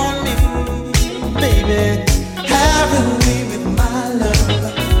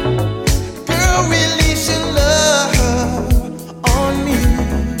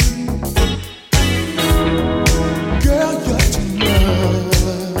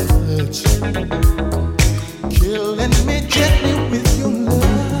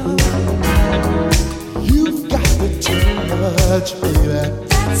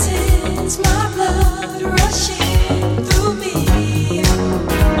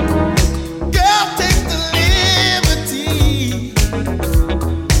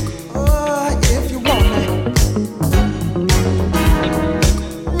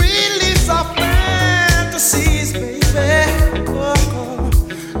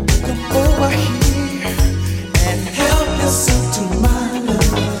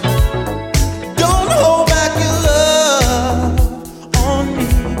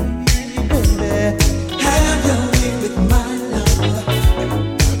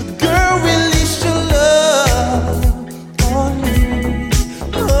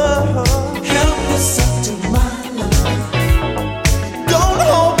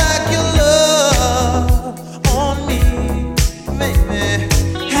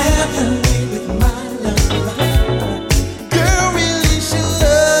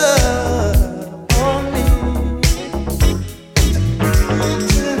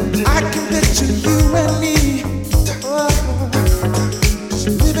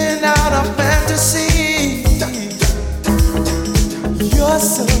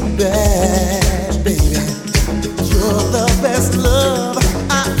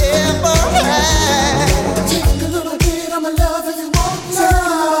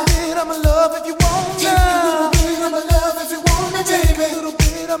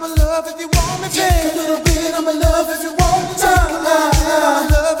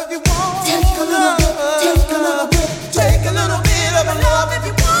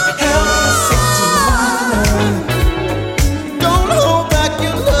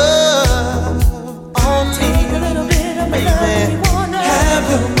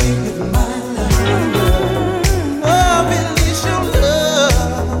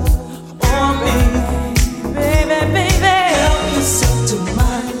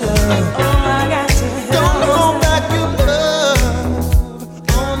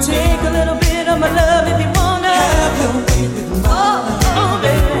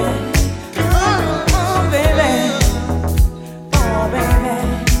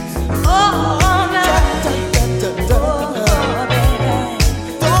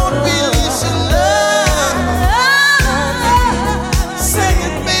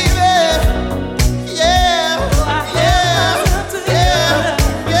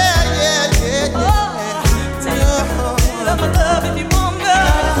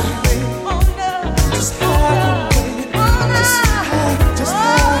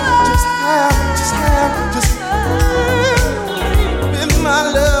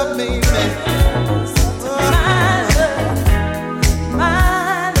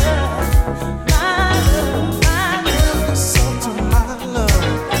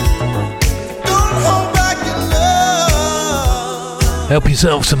 Help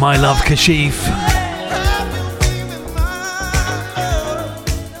yourself to my love, Kashif.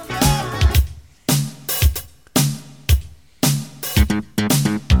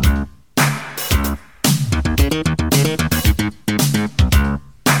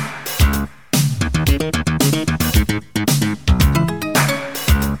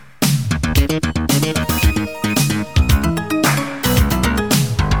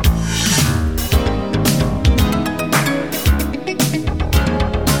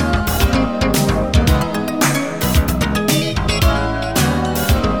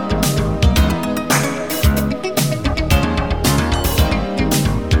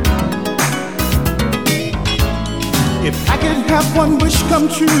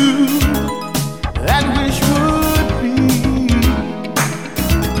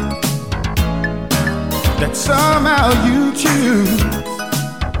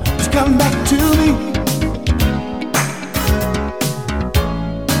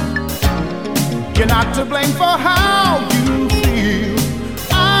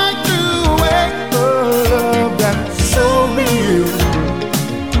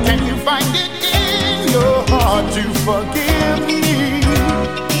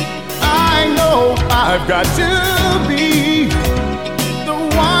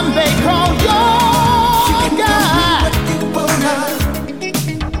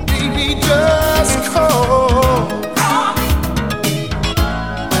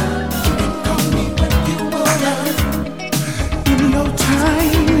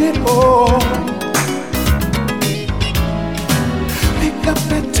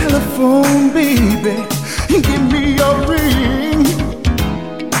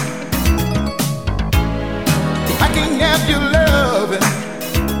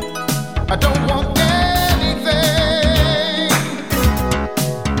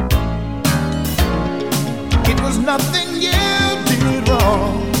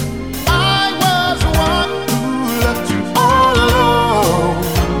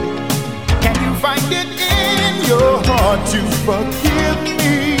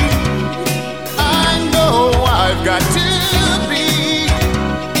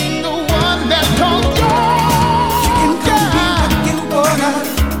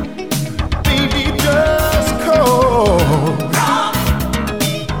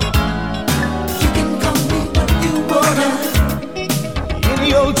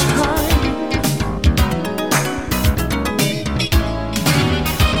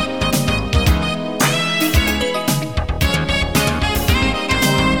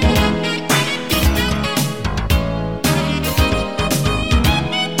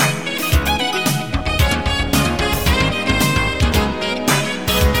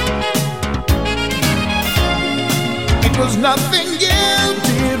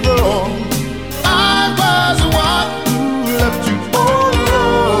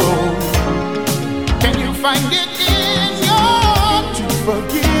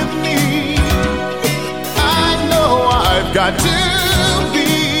 to be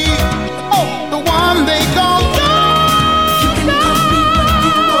the one they call love. You can call me what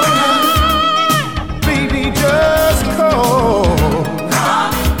you want. Baby, just call.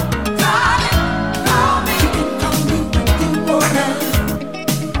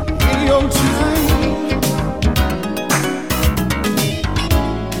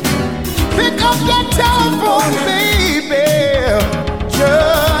 That telephone, baby,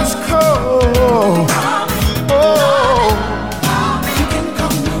 just call. Oh, you can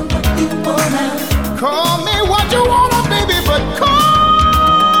call me what you wanna. Call me what you wanna, baby, but call.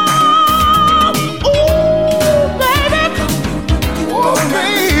 Ooh, baby, oh,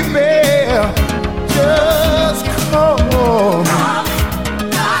 baby, just call.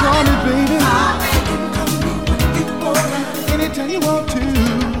 Call me, baby. Anytime you want to.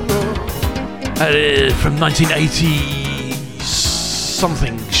 From 1980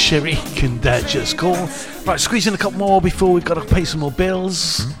 something, Chic and Just Call. Right, squeeze in a couple more before we've got to pay some more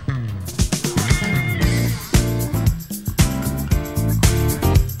bills.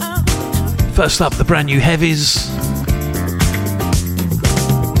 First up, the brand new Heavies.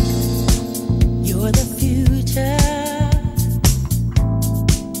 You're the future,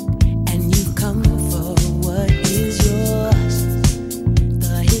 and you've come for what is yours,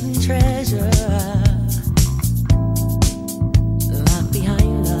 the hidden treasure.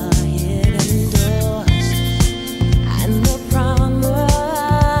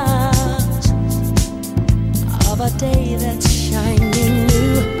 Day that's shining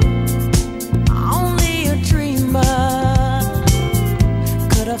new. Only a dreamer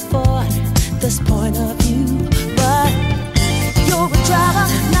could afford this point of view. But you're a driver,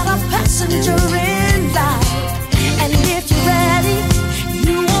 not a passenger in life. And if you're ready,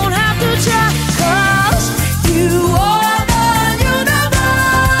 you won't have to try, 'cause you are the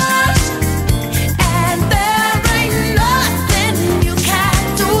universe, and there ain't nothing you can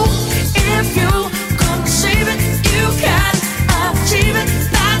do if you conceive it. You can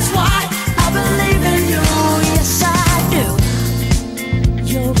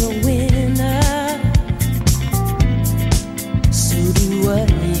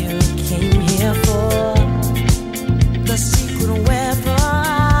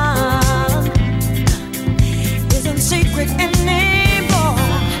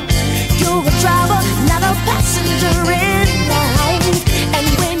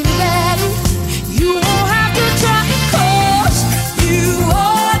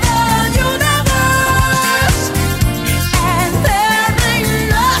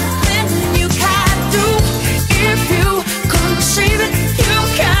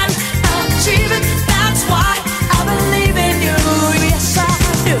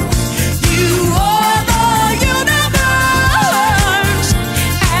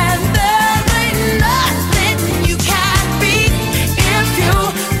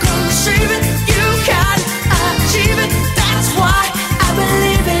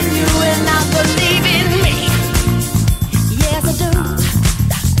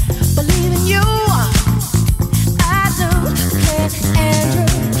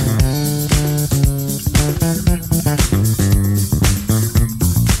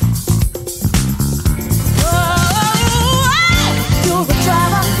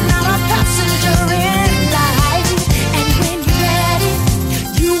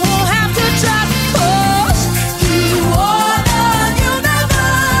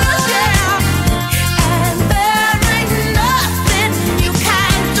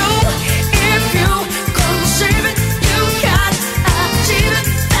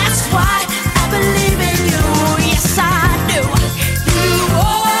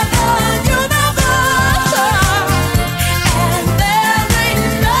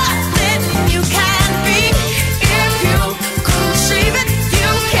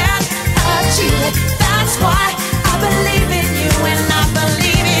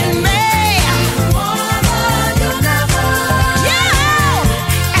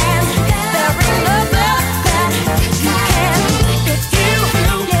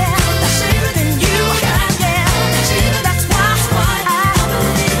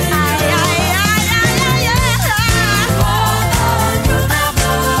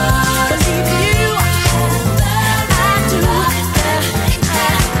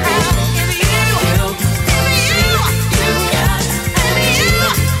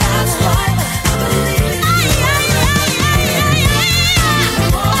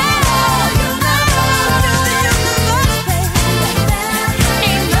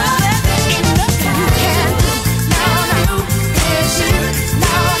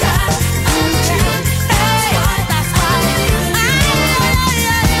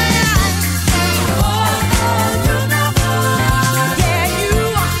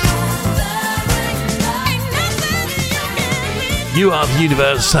You Are the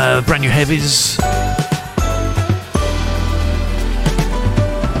Universe, brand new Heavies.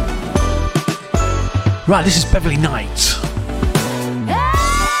 Right, this is Beverly Knight.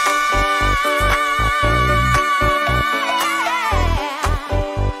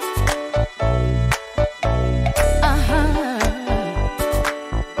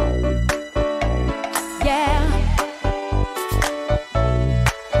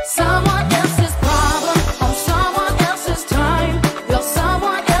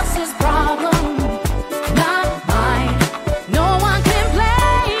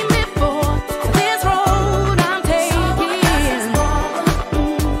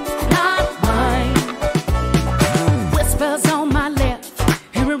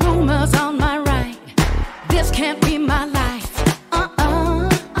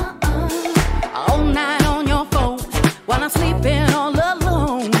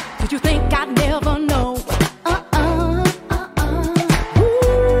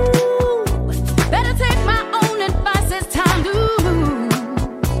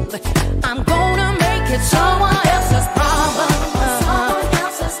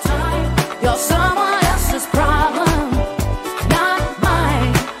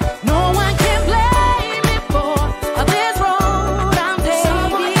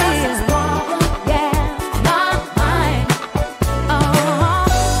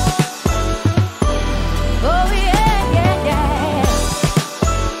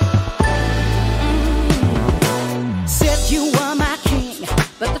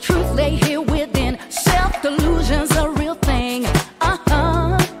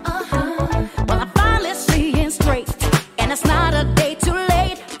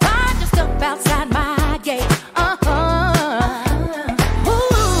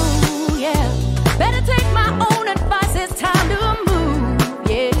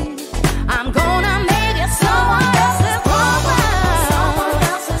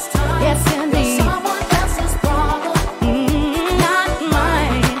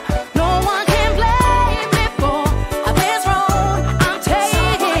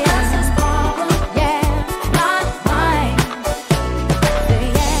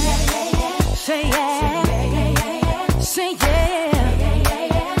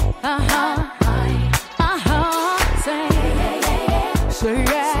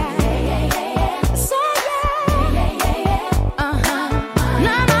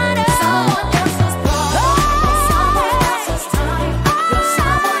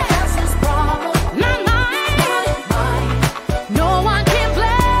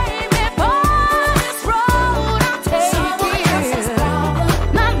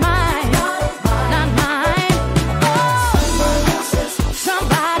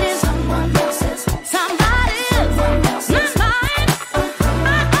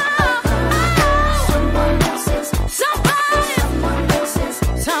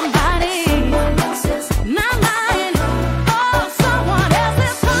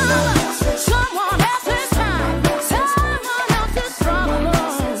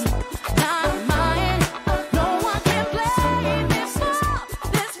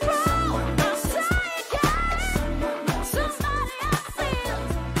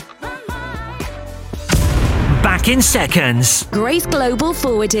 In seconds. Grace Global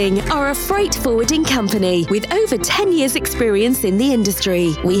Forwarding are a freight forwarding company with over 10 years experience in the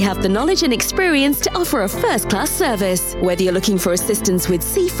industry. We have the knowledge and experience to offer a first-class service. Whether you're looking for assistance with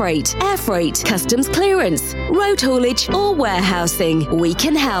sea freight, air freight, customs clearance, road haulage or warehousing, we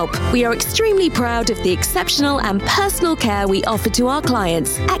can help. We are extremely proud of the exceptional and personal care we offer to our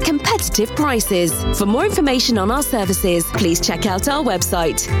clients at competitive prices. For more information on our services, please check out our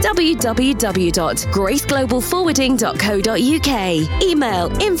website www.graceglobalforwarding.co.uk. Email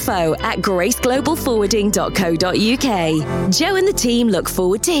info@graceglobalforwarding.co.uk. Joe and the team look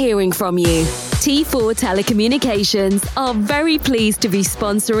forward to hearing from you. T4 Telecommunications are very pleased to be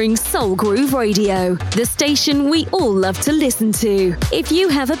sponsoring Soul Groove Radio, the station we all love to listen to. If you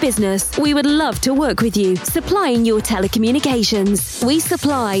have a business, we would love to work with you, supplying your telecommunications. We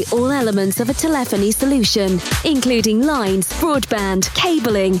supply all elements of a telephony solution, including lines, broadband,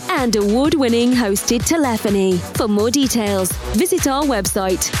 cabling, and award-winning hosted telephony. For more details, visit our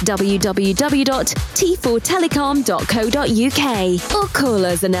website www.t4telecom.co.uk or call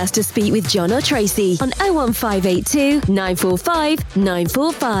us and ask to speak with John or Tracy on 01582 945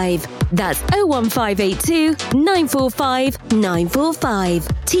 945. That's 01582 945 945.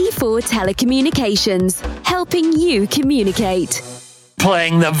 T4 Telecommunications, helping you communicate.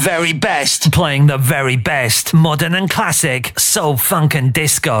 Playing the very best. Playing the very best. Modern and classic. Soul, funk and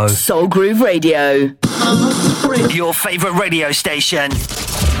disco. Soul Groove Radio. Your favourite radio station.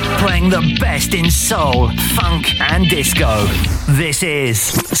 Playing the best in soul, funk and disco. This is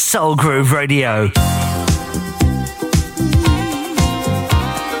Soul Groove Radio.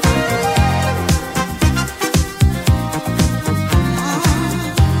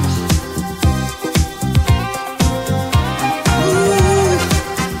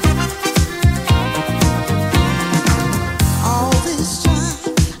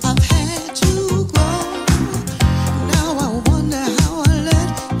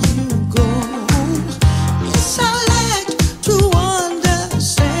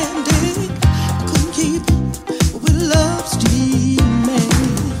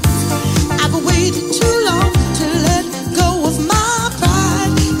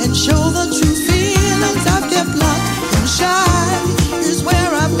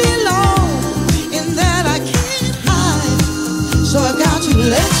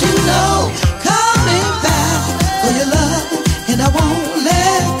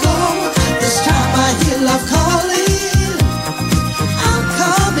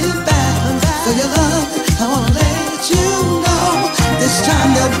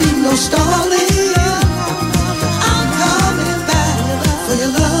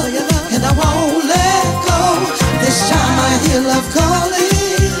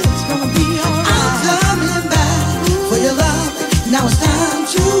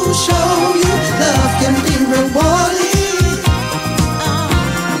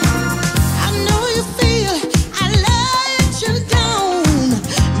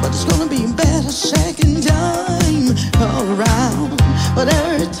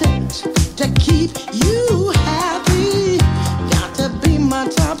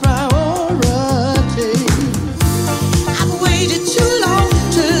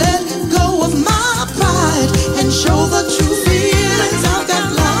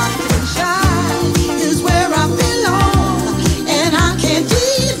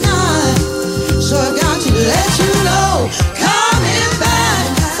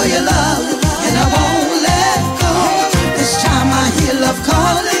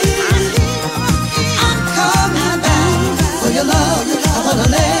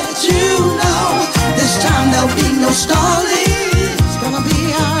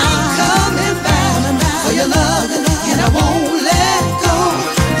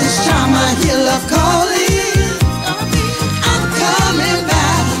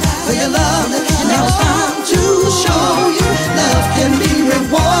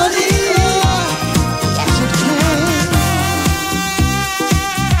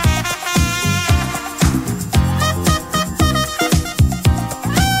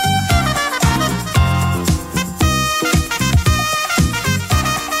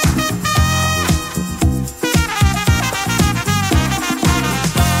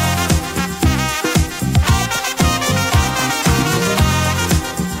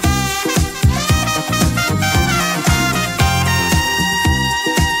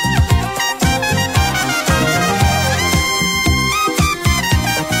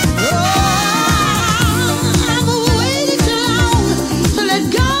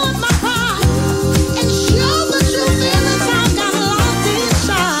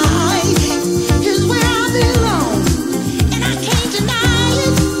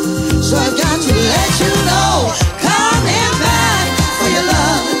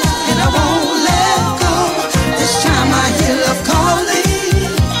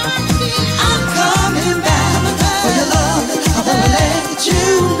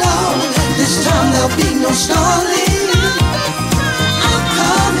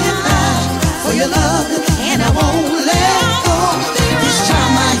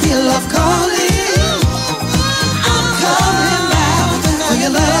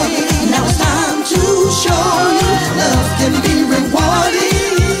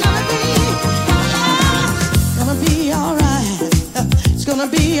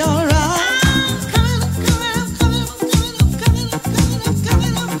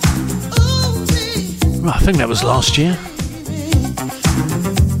 I think that was last year.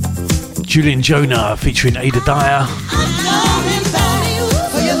 Julian Johna featuring Ada Dyer.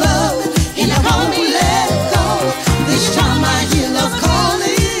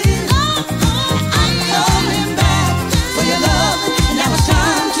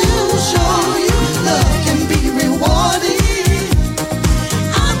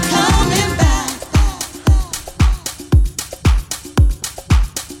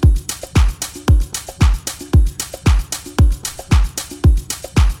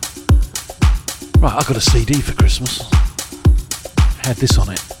 Right, I got a CD for Christmas. had this on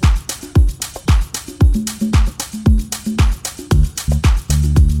it.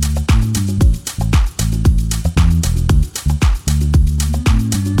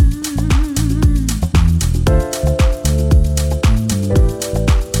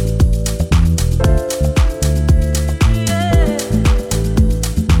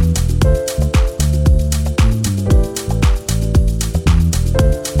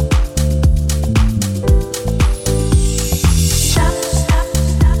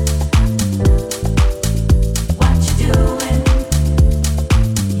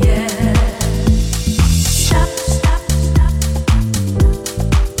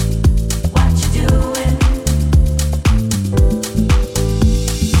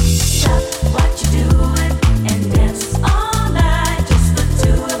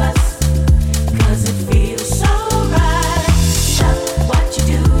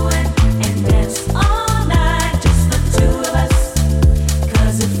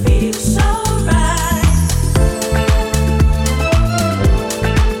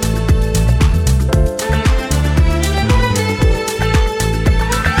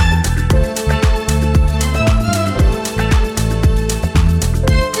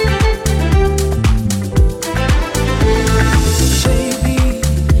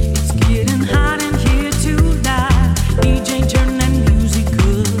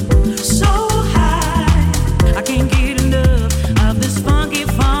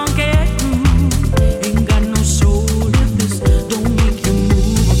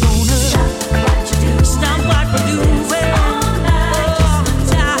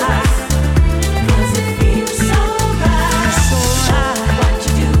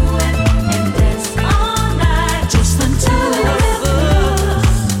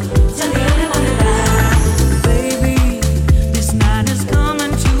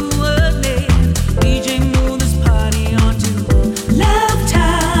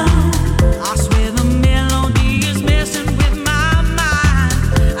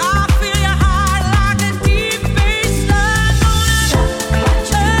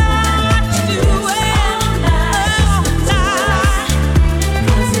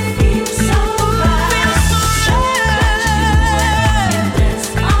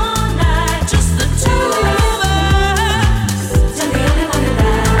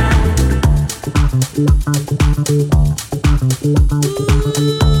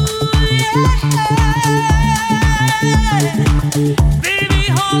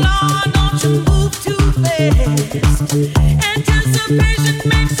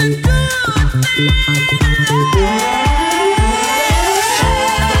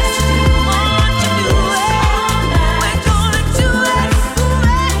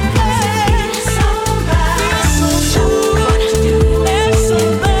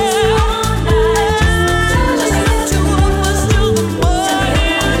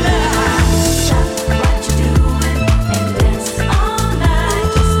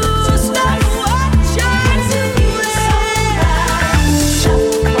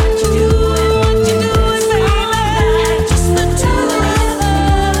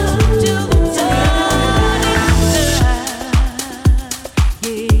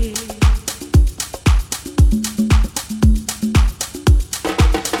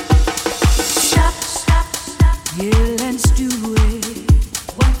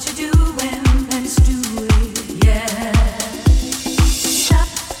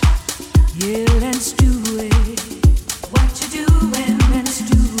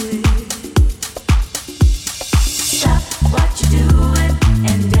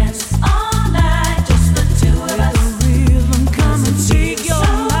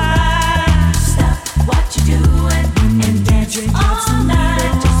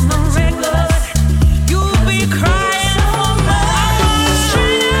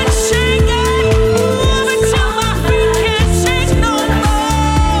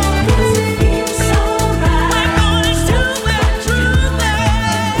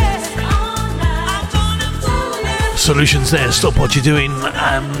 SouLutions there, Stop What You're Doing,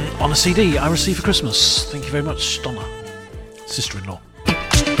 on a CD I received for Christmas. Thank you very much, Johna, sister-in-law.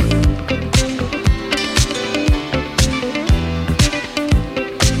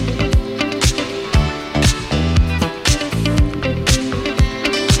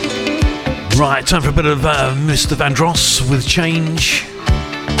 Right, time for a bit of Mr. Vandross with Change.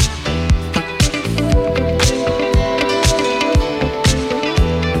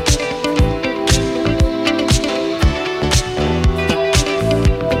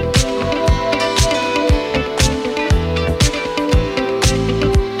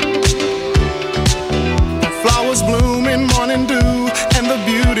 Flowers bloom in morning dew, and the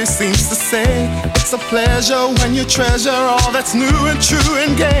beauty seems to say, it's It's a pleasure when you treasure all that's new and true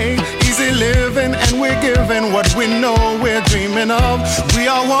and gay. Easy living and we're giving what we know we're dreaming of. We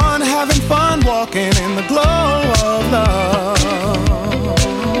are one having fun walking in the glow of love.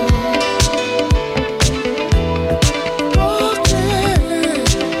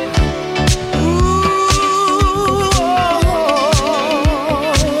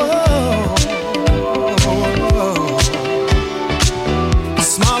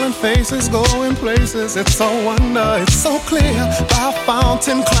 Faces going places, it's so wonder, it's so clear. By a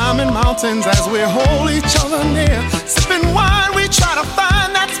fountain, climbing mountains as we hold each other near. Sipping wine, we try to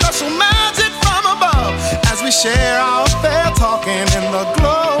find that special magic from above. As we share our affair, talking in the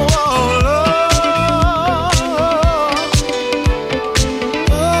glow of love.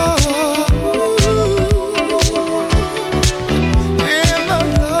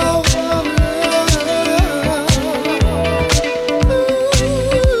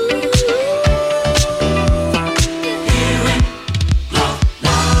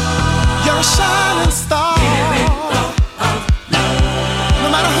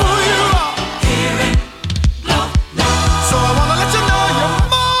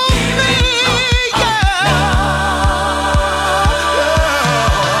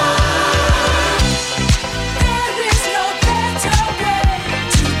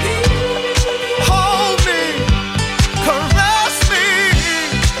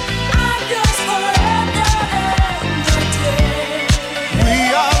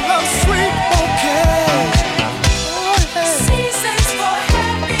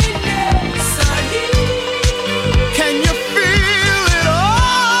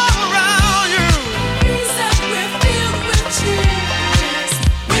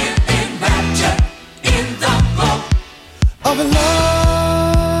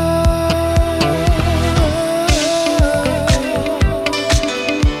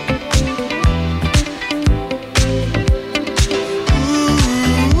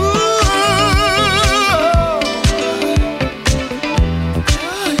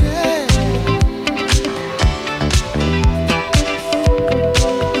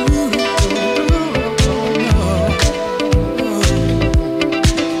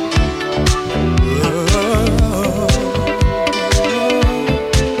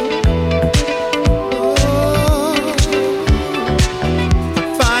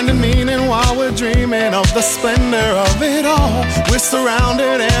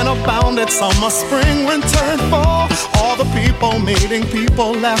 Summer, spring, winter, and fall. All the people meeting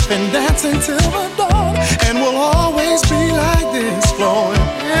people, laughing, dancing till the dawn. And we'll always be like this, flowing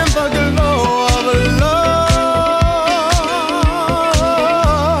in the glow of love.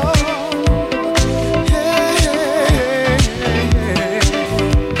 Yeah, yeah, yeah, yeah.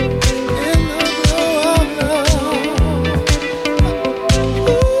 In the glow of love.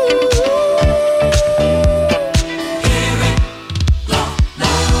 Hear it, glow,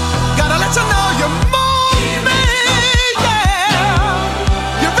 love. Gotta let you know you move me, yeah.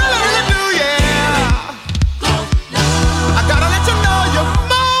 You really, really do, yeah. I gotta let you know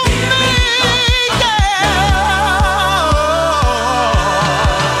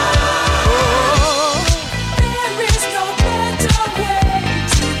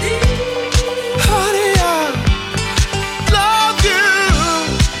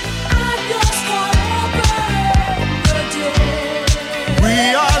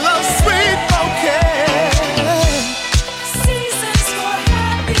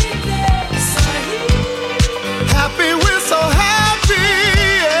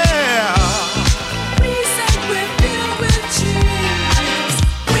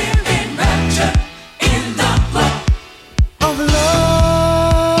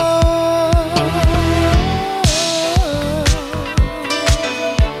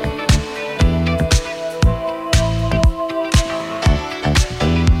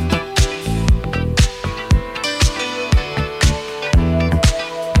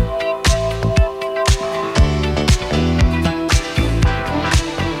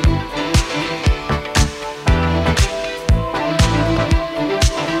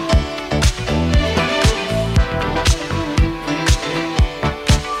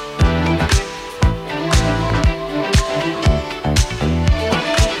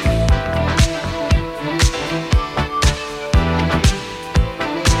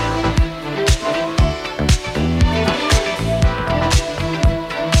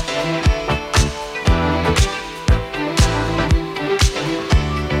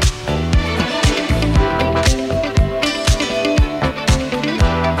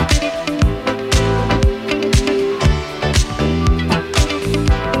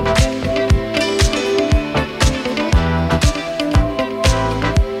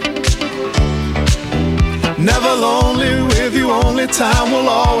lonely. With you only time will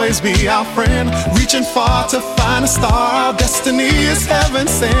always be our friend. Reaching far to find a star, our destiny is heaven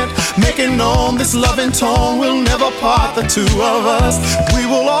sent. Making known this loving tone will never part the two of us. We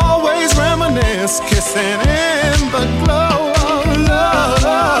will always reminisce, kissing in the glow of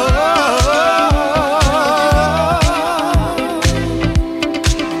love.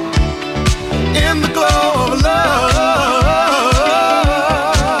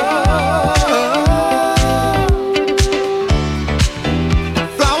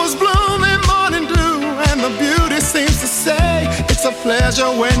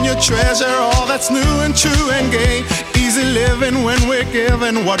 When you treasure all that's new and true and gay. Easy living when we're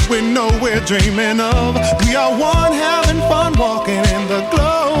given what we know we're dreaming of. We are one having fun walking in the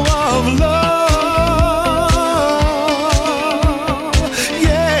glow of love.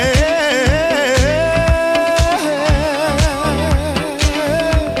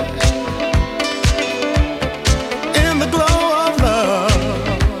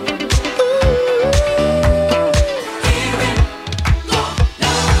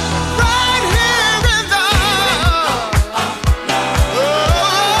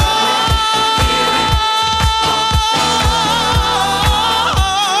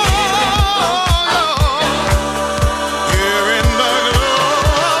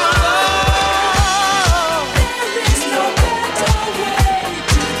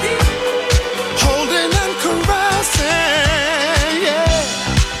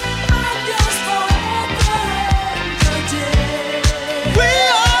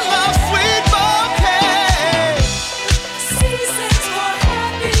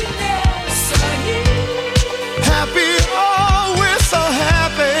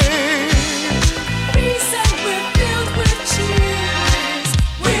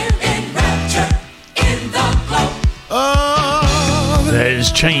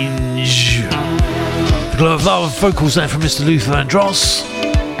 Change. The glow of love vocals there from Mr. Luther and Drells.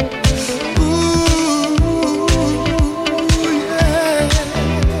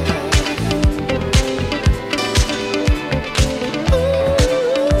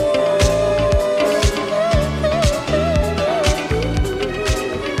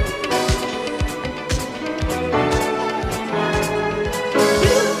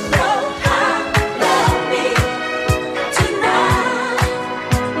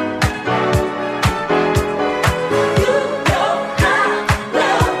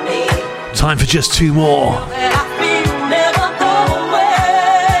 Time for just two more.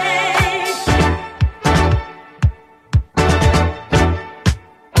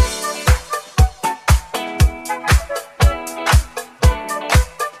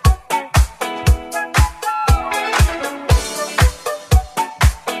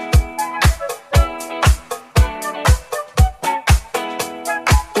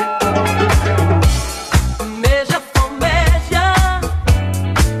 Measure for measure,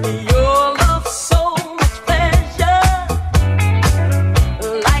 your love so much pleasure.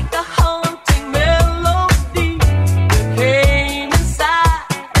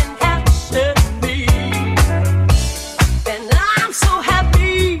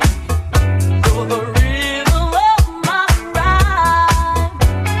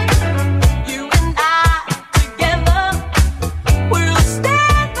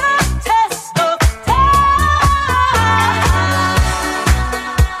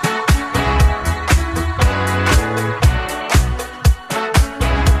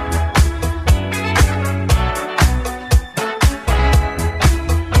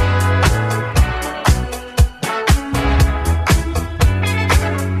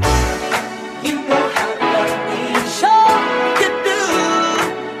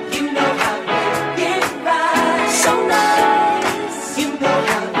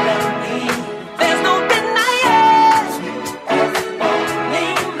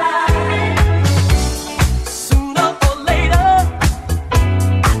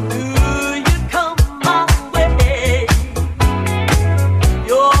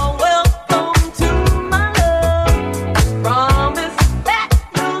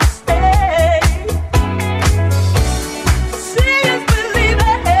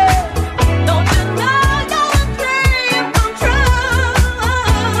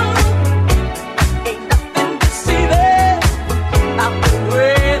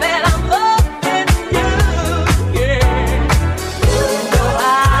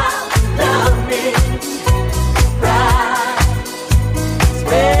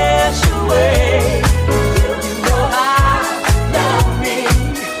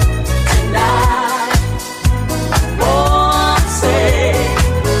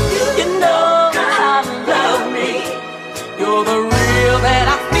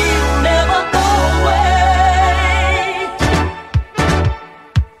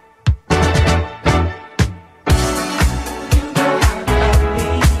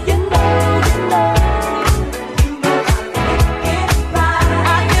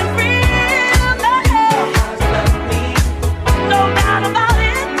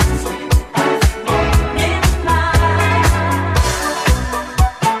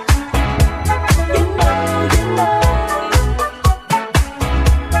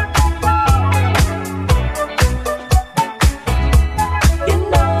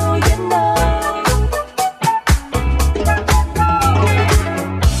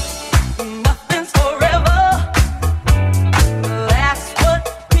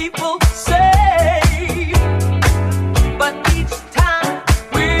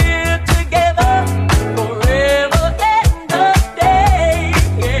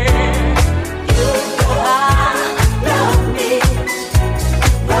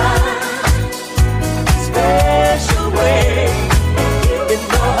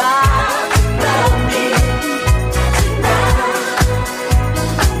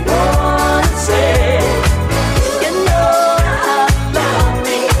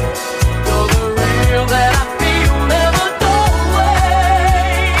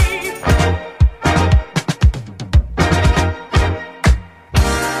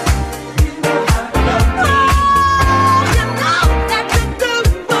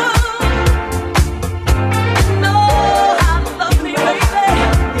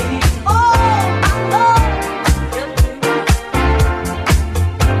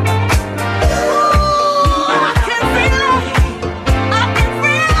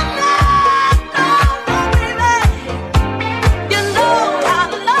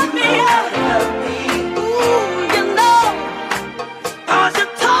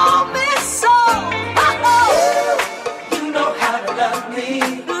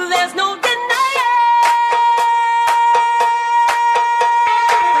 There's no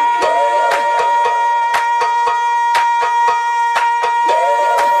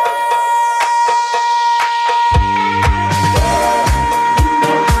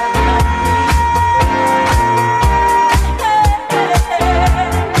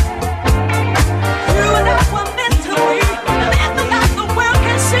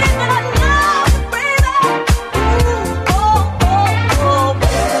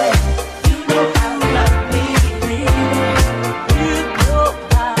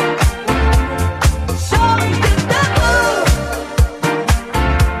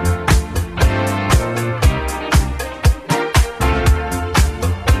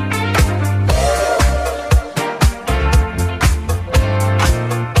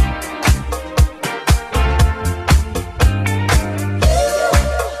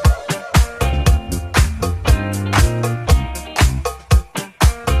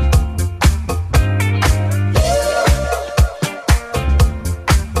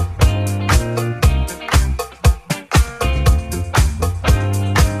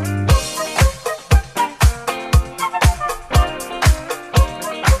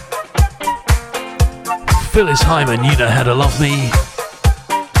Phyllis, Hyman, you know how to love me.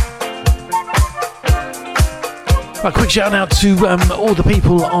 Right, quick shout out to all the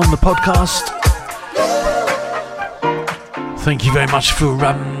people on the podcast. Thank you very much for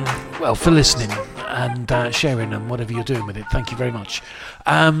for listening and sharing and whatever you're doing with it. Thank you very much.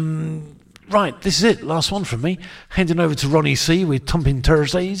 Right, this is it. Last one from me. Handing over to Ronnie C with Thumping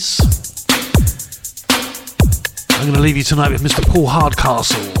Thursdays. I'm going to leave you tonight with Mr. Paul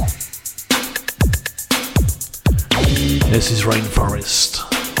Hardcastle. This is Rainforest.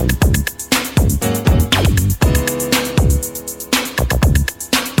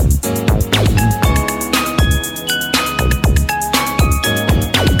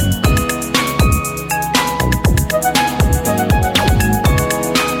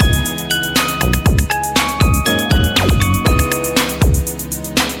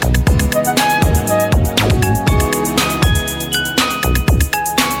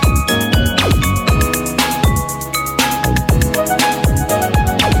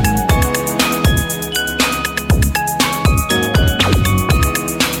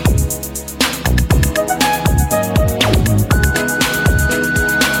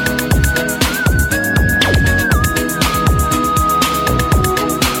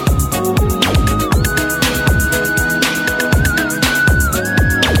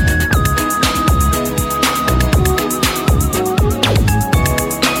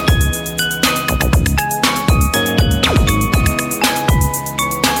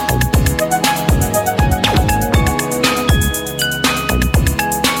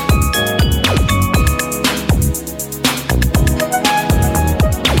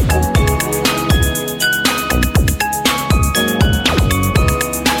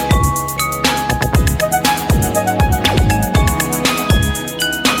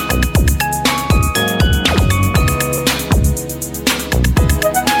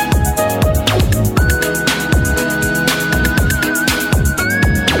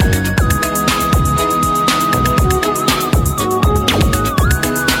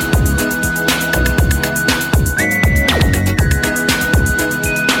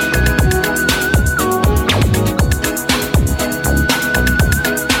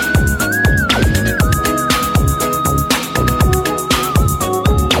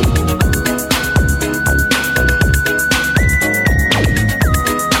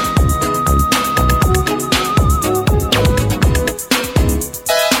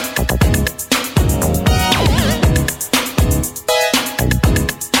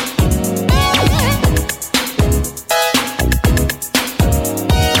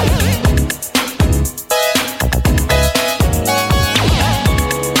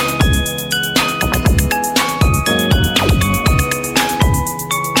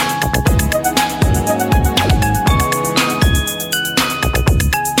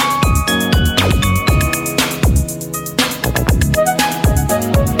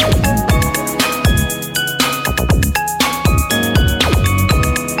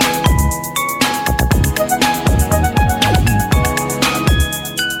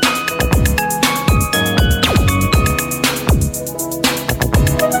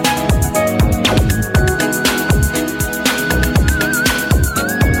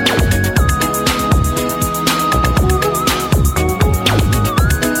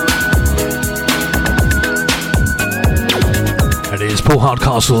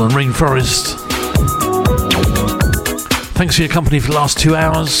 Hardcastle and Rainforest. Thanks for your company for the last 2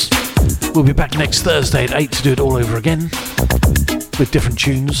 hours. We'll be back next Thursday at 8 to do it all over again. with different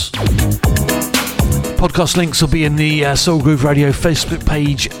tunes. Podcast links will be in the Soul Groove Radio Facebook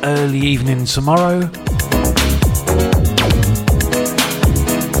page early evening tomorrow.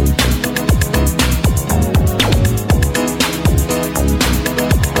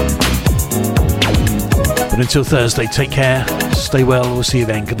 But until Thursday, take care, stay well, we'll see you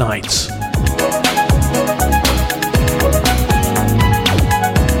then. Good night.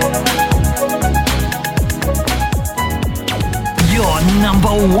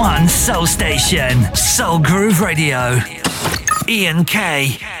 Number one soul station, Soul Groove Radio. Ian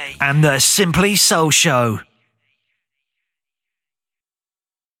K and the Simply Soul Show.